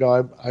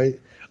 I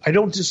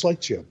don't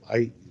dislike Jim.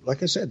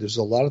 Like I said, there's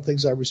a lot of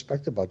things I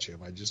respect about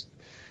Jim. I just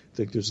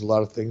think there's a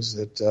lot of things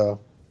that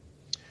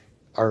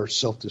are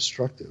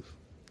self-destructive.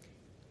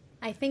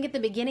 I think at the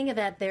beginning of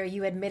that there,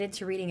 you admitted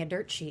to reading a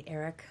dirt sheet,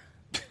 Eric.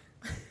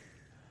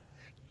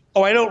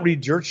 Oh, I don't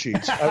read dirt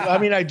sheets. I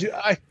mean, I do.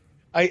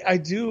 I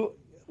do.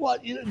 Well,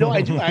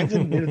 I do. I've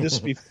admitted this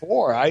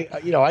before.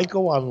 I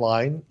go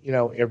online,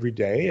 every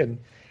day, and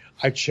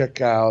I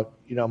check out,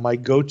 my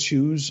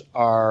go-tos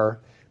are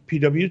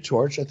PW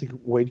Torch. I think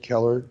Wade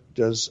Keller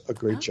does a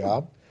great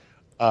job.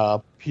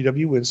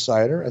 PW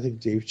Insider. I think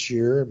Dave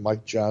Cheer and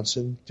Mike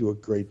Johnson do a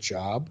great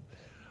job.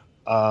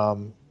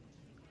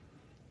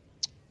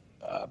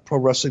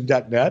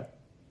 ProWrestling.net.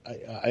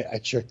 I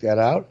check that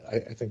out.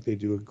 I think they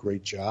do a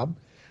great job.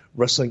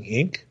 Wrestling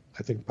Inc.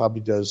 I think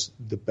probably does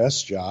the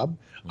best job.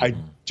 Mm-hmm. I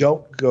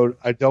don't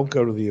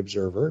go to the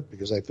Observer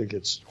because I think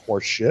it's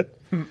horse shit.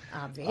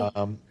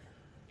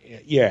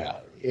 Yeah.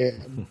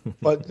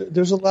 But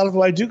there's a lot of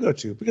them I do go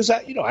to because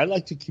I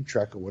like to keep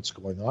track of what's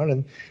going on,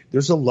 and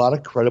there's a lot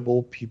of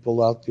credible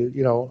people out there.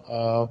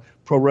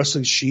 Pro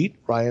Wrestling Sheet,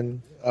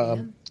 Ryan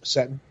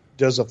Satin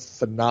does a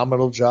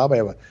phenomenal job. I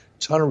have a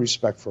ton of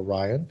respect for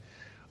Ryan.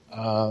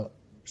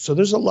 So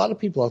there's a lot of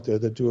people out there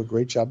that do a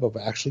great job of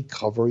actually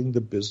covering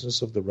the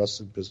business of the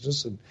wrestling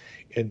business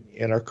and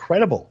are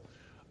credible.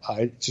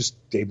 Just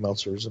Dave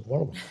Meltzer isn't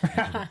one of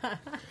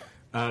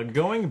them.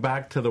 Going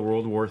back to the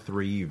World War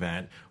III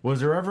event, was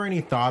there ever any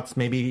thoughts,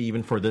 maybe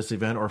even for this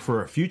event or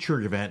for a future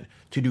event,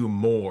 to do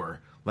more,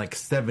 like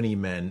 70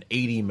 men,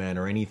 80 men,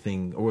 or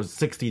anything? Or was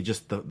 60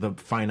 just the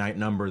finite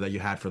number that you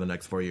had for the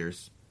next 4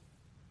 years?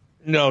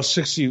 No,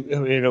 60,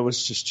 it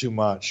was just too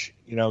much,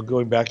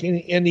 going back.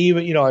 And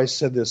even, I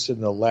said this in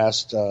the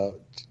last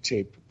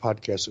tape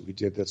podcast that we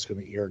did that's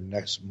going to air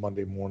next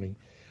Monday morning.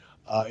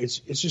 It's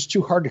just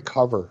too hard to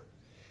cover.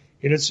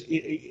 And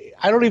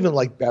I don't even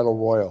like battle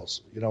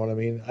royals. You know what I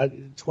mean?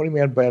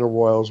 20-man battle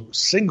royals,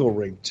 single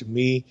ring, to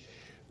me,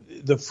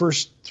 the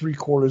first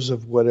 3/4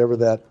 of whatever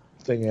that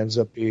thing ends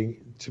up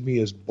being, to me,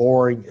 is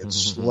boring. It's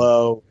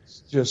slow.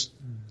 It's just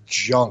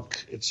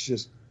junk. It's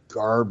just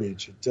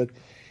garbage.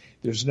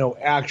 There's no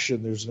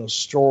action. There's no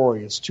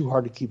story. It's too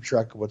hard to keep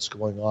track of what's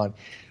going on.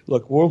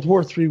 Look, World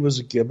War III was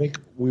a gimmick.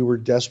 We were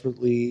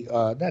desperately,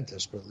 not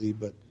desperately,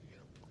 but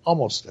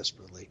almost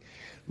desperately,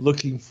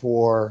 looking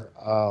for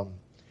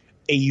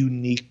a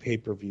unique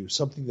pay-per-view,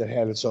 something that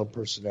had its own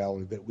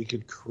personality that we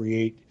could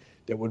create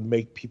that would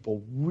make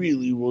people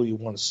really, really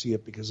want to see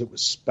it because it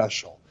was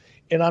special.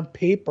 And on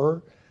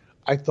paper,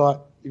 I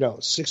thought,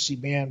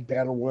 60-man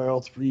battle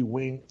royal, 3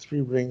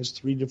 rings,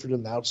 3 different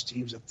announce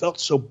teams. It felt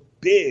so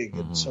big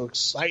and so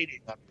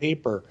exciting on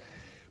paper.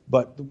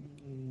 But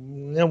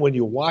then when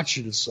you watch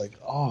it, it's like,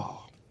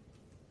 oh.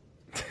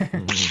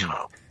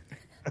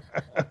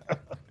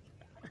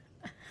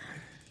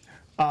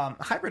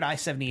 Hybrid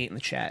I-78 in the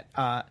chat.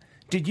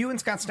 Did you and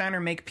Scott Steiner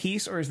make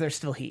peace, or is there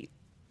still heat?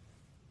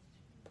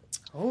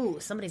 Oh,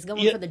 somebody's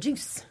going for the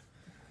juice.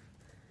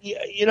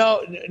 Yeah,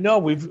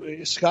 no,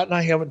 Scott and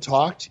I haven't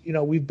talked.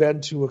 We've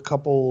been to a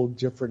couple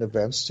different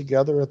events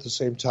together at the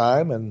same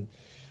time, and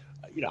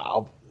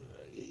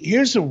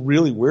here's the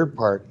really weird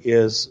part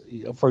is,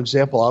 for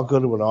example, I'll go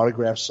to an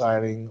autograph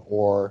signing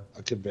or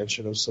a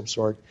convention of some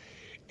sort,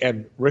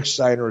 and Rick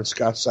Steiner and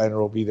Scott Steiner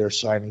will be there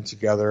signing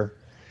together,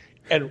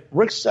 and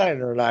Rick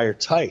Steiner and I are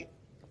tight.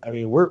 I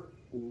mean,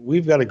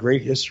 we've got a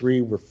great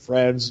history. We're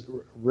friends.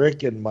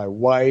 Rick and my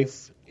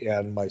wife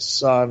and my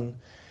son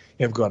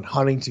have gone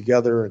hunting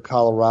together in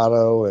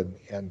Colorado,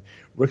 and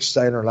Rick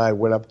Steiner and I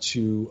went up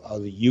to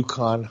the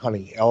Yukon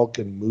hunting elk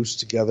and moose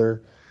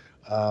together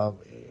right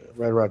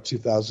around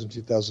 2000,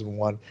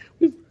 2001.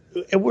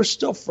 And we're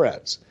still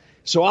friends.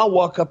 So I'll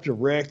walk up to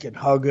Rick and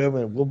hug him,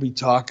 and we'll be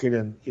talking,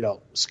 and,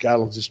 Scott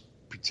will just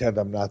pretend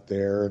I'm not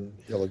there, and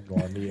he'll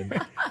ignore me.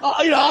 And,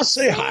 I'll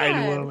say hi to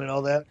him and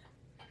all that.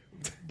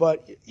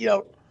 But, he's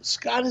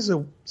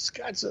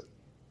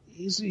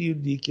a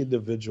unique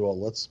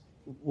individual.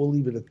 We'll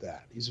leave it at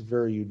that. He's a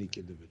very unique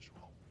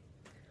individual.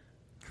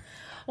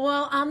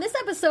 Well, on this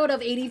episode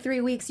of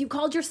 83 Weeks, you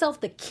called yourself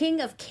the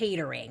king of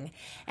catering.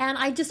 And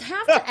I just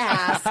have to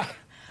ask,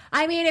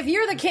 I mean, if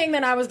you're the king,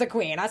 then I was the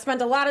queen. I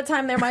spent a lot of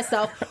time there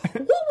myself.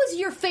 What was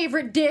your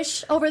favorite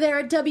dish over there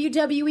at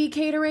WWE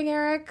Catering,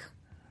 Eric?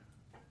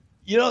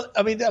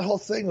 That whole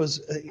thing was,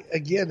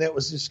 again, that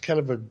was just kind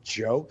of a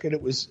joke. And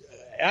it was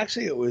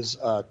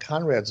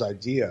Conrad's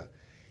idea.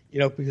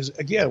 Because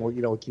again, we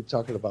keep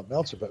talking about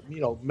Meltzer, but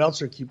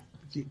Meltzer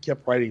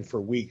kept writing for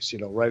weeks.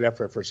 Right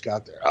after I first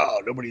got there,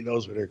 nobody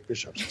knows what Eric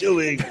Bischoff's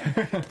doing.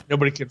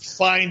 Nobody can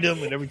find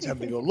him, and every time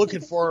they go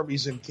looking for him,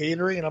 he's in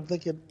catering. And I'm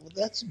thinking, well,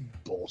 that's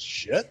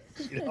bullshit.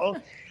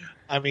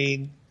 I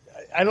mean,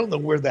 I don't know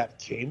where that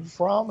came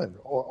from, and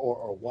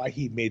or why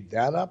he made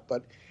that up,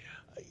 but.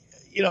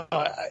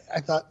 I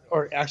thought,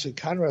 or actually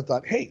Conrad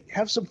thought, hey,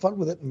 have some fun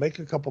with it and make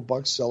a couple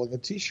bucks selling a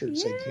T-shirt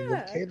saying King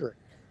of Catering.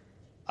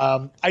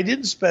 I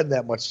didn't spend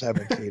that much time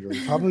in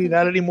catering, probably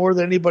not any more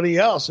than anybody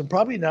else, and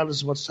probably not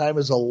as much time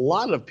as a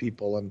lot of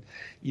people. And,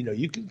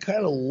 you can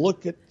kind of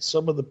look at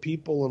some of the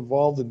people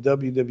involved in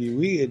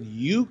WWE, and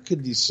you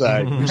can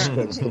decide who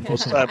spends the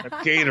most time in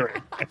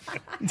catering.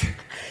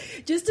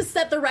 Just to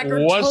set the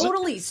record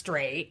totally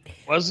straight.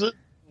 Wasn't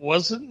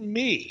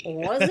me.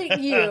 Wasn't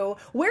you.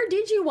 Where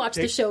did you watch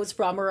the shows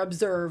from or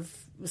observe?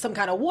 Some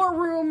kind of war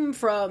room,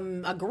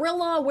 from a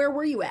Gorilla? Where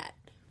were you at?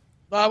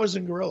 I was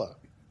in Gorilla.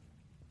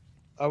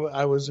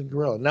 I was in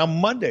Gorilla. Now, on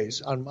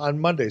Mondays,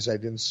 I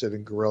didn't sit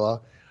in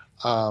Gorilla.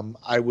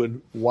 I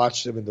would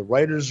watch them in the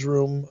writers'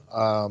 room.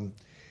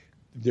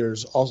 There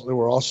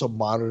were also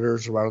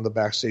monitors around the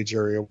backstage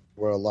area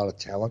where a lot of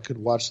talent could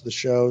watch the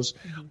shows.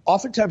 Mm-hmm.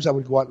 Oftentimes, I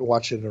would go out and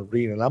watch it in an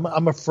arena, and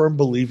I'm a firm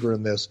believer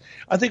in this.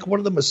 I think one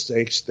of the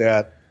mistakes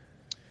that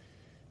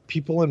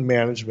people in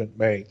management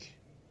make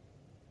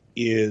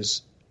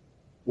is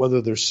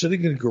whether they're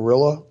sitting in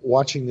Gorilla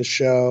watching the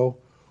show,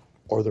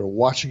 or they're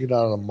watching it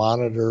on a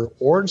monitor,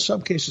 or in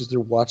some cases they're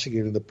watching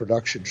it in the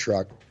production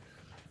truck.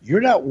 You're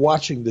not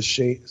watching the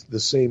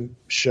same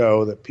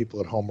show that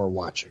people at home are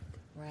watching.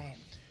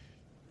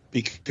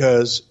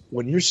 Because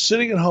when you're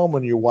sitting at home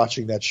and you're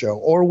watching that show,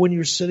 or when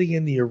you're sitting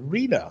in the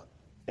arena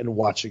and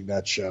watching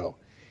that show,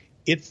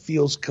 it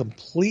feels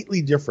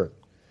completely different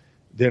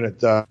than it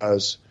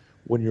does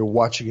when you're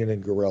watching it in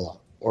Gorilla,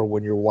 or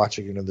when you're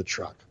watching it in the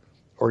truck,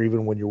 or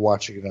even when you're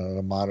watching it on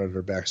a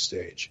monitor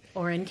backstage.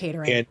 Or in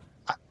catering.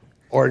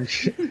 Or in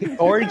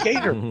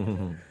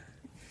catering.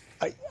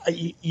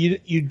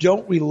 You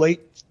don't relate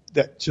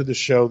that to the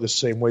show the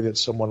same way that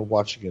someone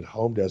watching at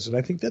home does, and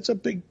I think that's a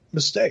big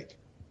mistake.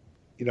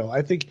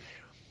 I think,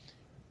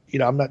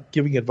 I'm not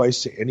giving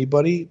advice to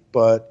anybody,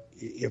 but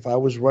if I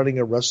was running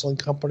a wrestling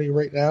company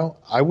right now,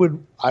 I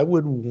would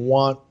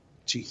want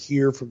to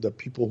hear from the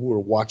people who are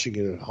watching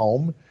it at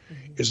home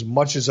as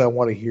much as I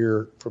want to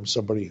hear from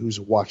somebody who's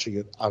watching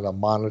it on a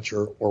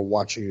monitor or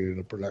watching it in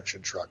a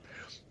production truck,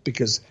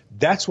 because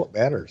that's what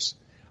matters.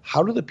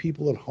 How do the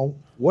people at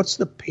home, what's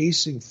the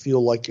pacing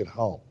feel like at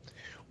home?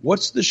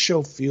 What's the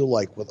show feel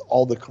like with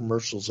all the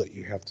commercials that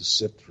you have to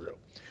sit through?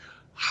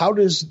 How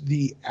does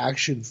the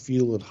action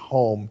feel at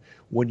home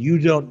when you're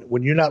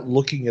not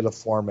looking at a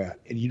format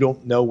and you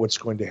don't know what's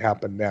going to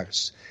happen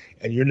next,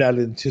 and you're not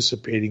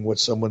anticipating what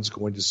someone's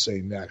going to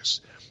say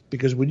next?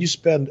 Because when you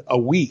spend a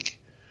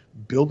week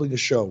building a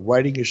show,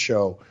 writing a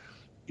show,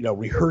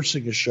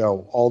 rehearsing a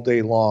show all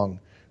day long,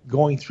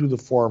 going through the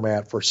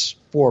format for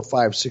 4,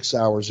 5, 6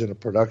 hours in a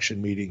production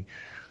meeting,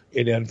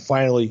 and then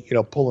finally,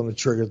 pulling the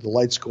trigger, the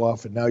lights go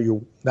off, and now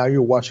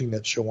you're watching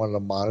that show on a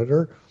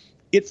monitor.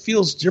 It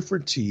feels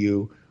different to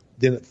you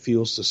than it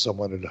feels to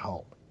someone at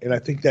home. And I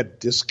think that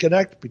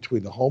disconnect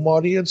between the home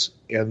audience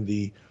and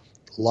the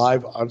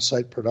live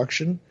on-site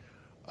production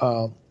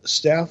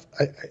staff,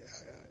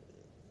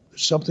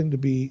 there's something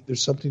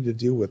to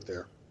deal with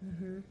there.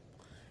 Mm-hmm.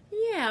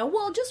 Yeah,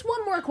 well, just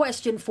one more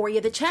question for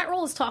you. The chat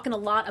roll is talking a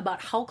lot about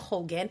Hulk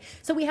Hogan,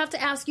 so we have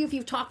to ask you if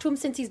you've talked to him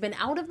since he's been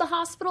out of the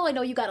hospital. I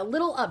know you got a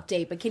little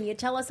update, but can you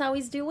tell us how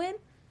he's doing?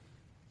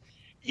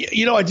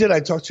 I did. I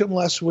talked to him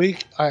last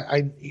week.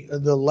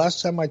 The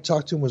last time I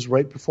talked to him was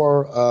right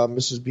before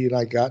Mrs. B and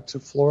I got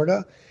to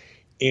Florida,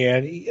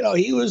 and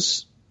he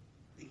was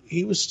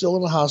still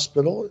in the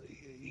hospital.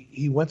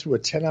 He went through a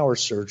 10-hour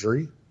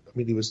surgery. I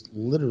mean, he was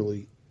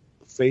literally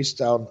face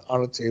down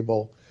on a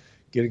table,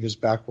 getting his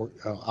back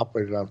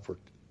operated on for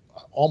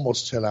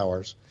almost 10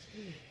 hours,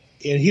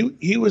 and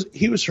he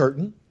was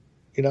hurting.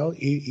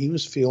 He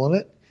was feeling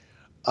it.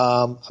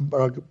 I'm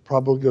going to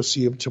probably go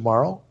see him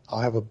tomorrow. I'll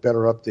have a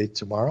better update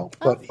tomorrow.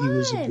 But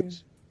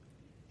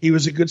he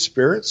was in good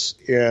spirits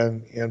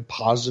and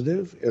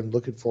positive, and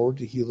looking forward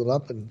to healing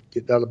up and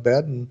getting out of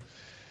bed and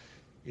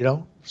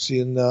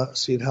seeing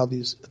how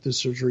this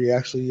surgery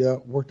actually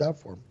worked out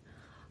for him.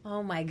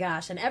 Oh my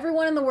gosh. And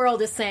everyone in the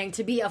world is saying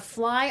to be a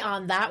fly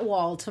on that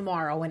wall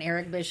tomorrow when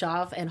Eric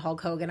Bischoff and Hulk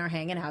Hogan are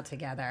hanging out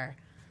together.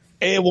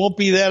 It won't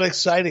be that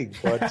exciting,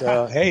 but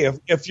hey,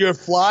 if you're a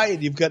fly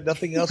and you've got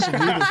nothing else to do,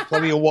 there's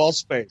plenty of wall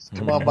space.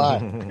 Come on by.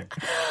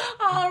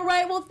 All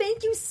right. Well,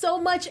 thank you so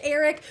much,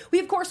 Eric. We,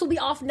 of course, will be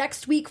off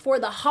next week for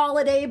the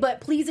holiday, but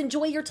please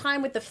enjoy your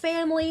time with the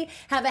family.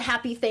 Have a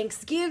happy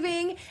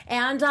Thanksgiving,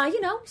 and,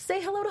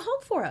 say hello to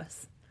Hulk for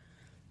us.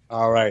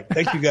 All right.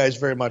 Thank you guys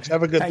very much.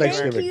 Have a good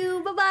Thanksgiving. Thank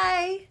you.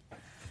 Bye-bye.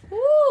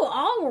 Ooh,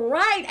 all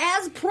right.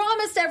 As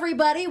promised,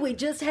 everybody, we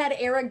just had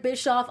Eric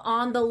Bischoff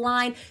on the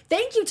line.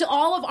 Thank you to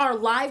all of our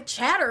live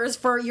chatters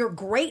for your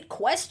great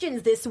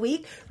questions this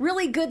week.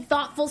 Really good,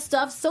 thoughtful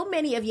stuff. So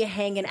many of you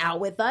hanging out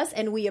with us,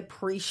 and we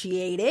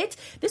appreciate it.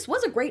 This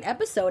was a great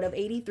episode of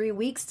 83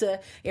 Weeks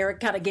Eric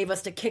kind of gave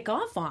us to kick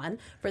off on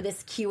for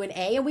this Q&A.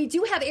 And we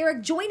do have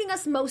Eric joining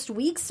us most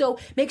weeks, so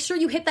make sure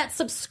you hit that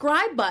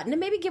subscribe button and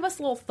maybe give us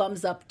a little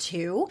thumbs up,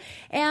 too.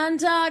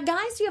 And,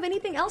 guys, do you have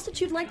anything else that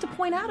you'd like to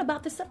point out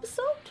about this episode?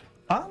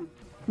 I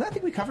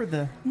think we covered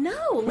the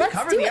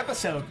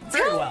episode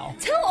very well.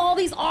 Tell all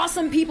these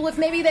awesome people, if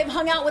maybe they've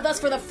hung out with us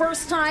for the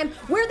first time,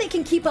 where they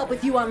can keep up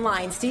with you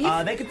online, Steve.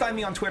 They can find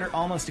me on Twitter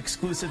almost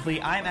exclusively.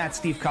 I'm at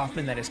Steve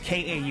Kaufmann. That is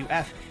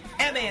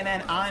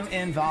KAUFMANN. I'm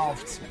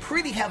involved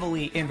pretty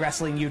heavily in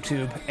Wrestling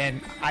YouTube,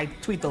 and I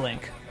tweet the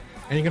link.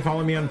 And you can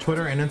follow me on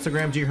Twitter and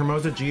Instagram, G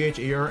Hermoza,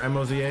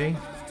 GHERMOZA.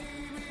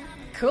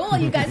 Cool.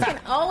 You guys can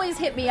always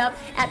hit me up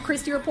at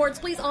Christy Reports.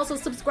 Please also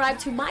subscribe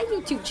to my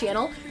YouTube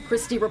channel,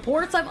 Christy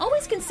Reports. I've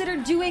always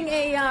considered doing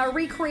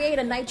recreate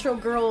a Nitro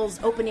Girls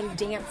opening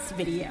dance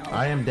video.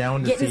 I am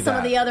down to see that. Getting some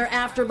of the other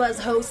AfterBuzz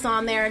hosts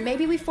on there, and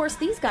maybe we force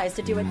these guys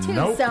to do it too.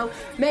 Nope. So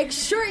make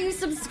sure you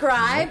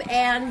subscribe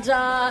and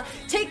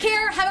take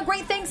care. Have a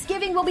great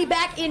Thanksgiving. We'll be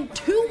back in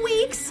 2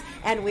 weeks.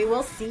 And we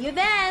will see you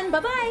then.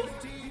 Bye-bye.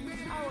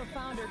 Our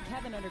founder,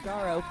 Kevin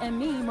Undergaro, and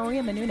me,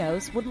 Maria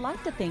Menounos, would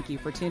like to thank you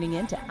for tuning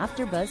in to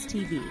AfterBuzz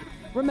TV.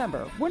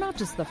 Remember, we're not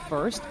just the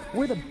first,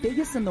 we're the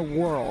biggest in the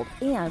world,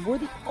 and we're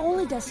the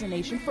only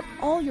destination for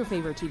all your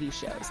favorite TV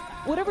shows.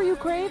 Whatever you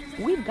crave,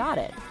 we've got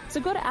it. So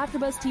go to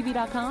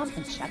AfterBuzzTV.com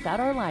and check out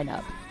our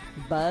lineup.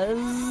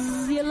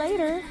 Buzz you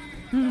later.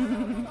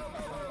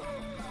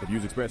 The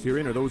views expressed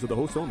herein are those of the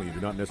hosts only and do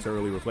not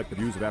necessarily reflect the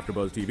views of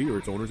AfterBuzz TV or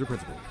its owners or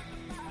principals.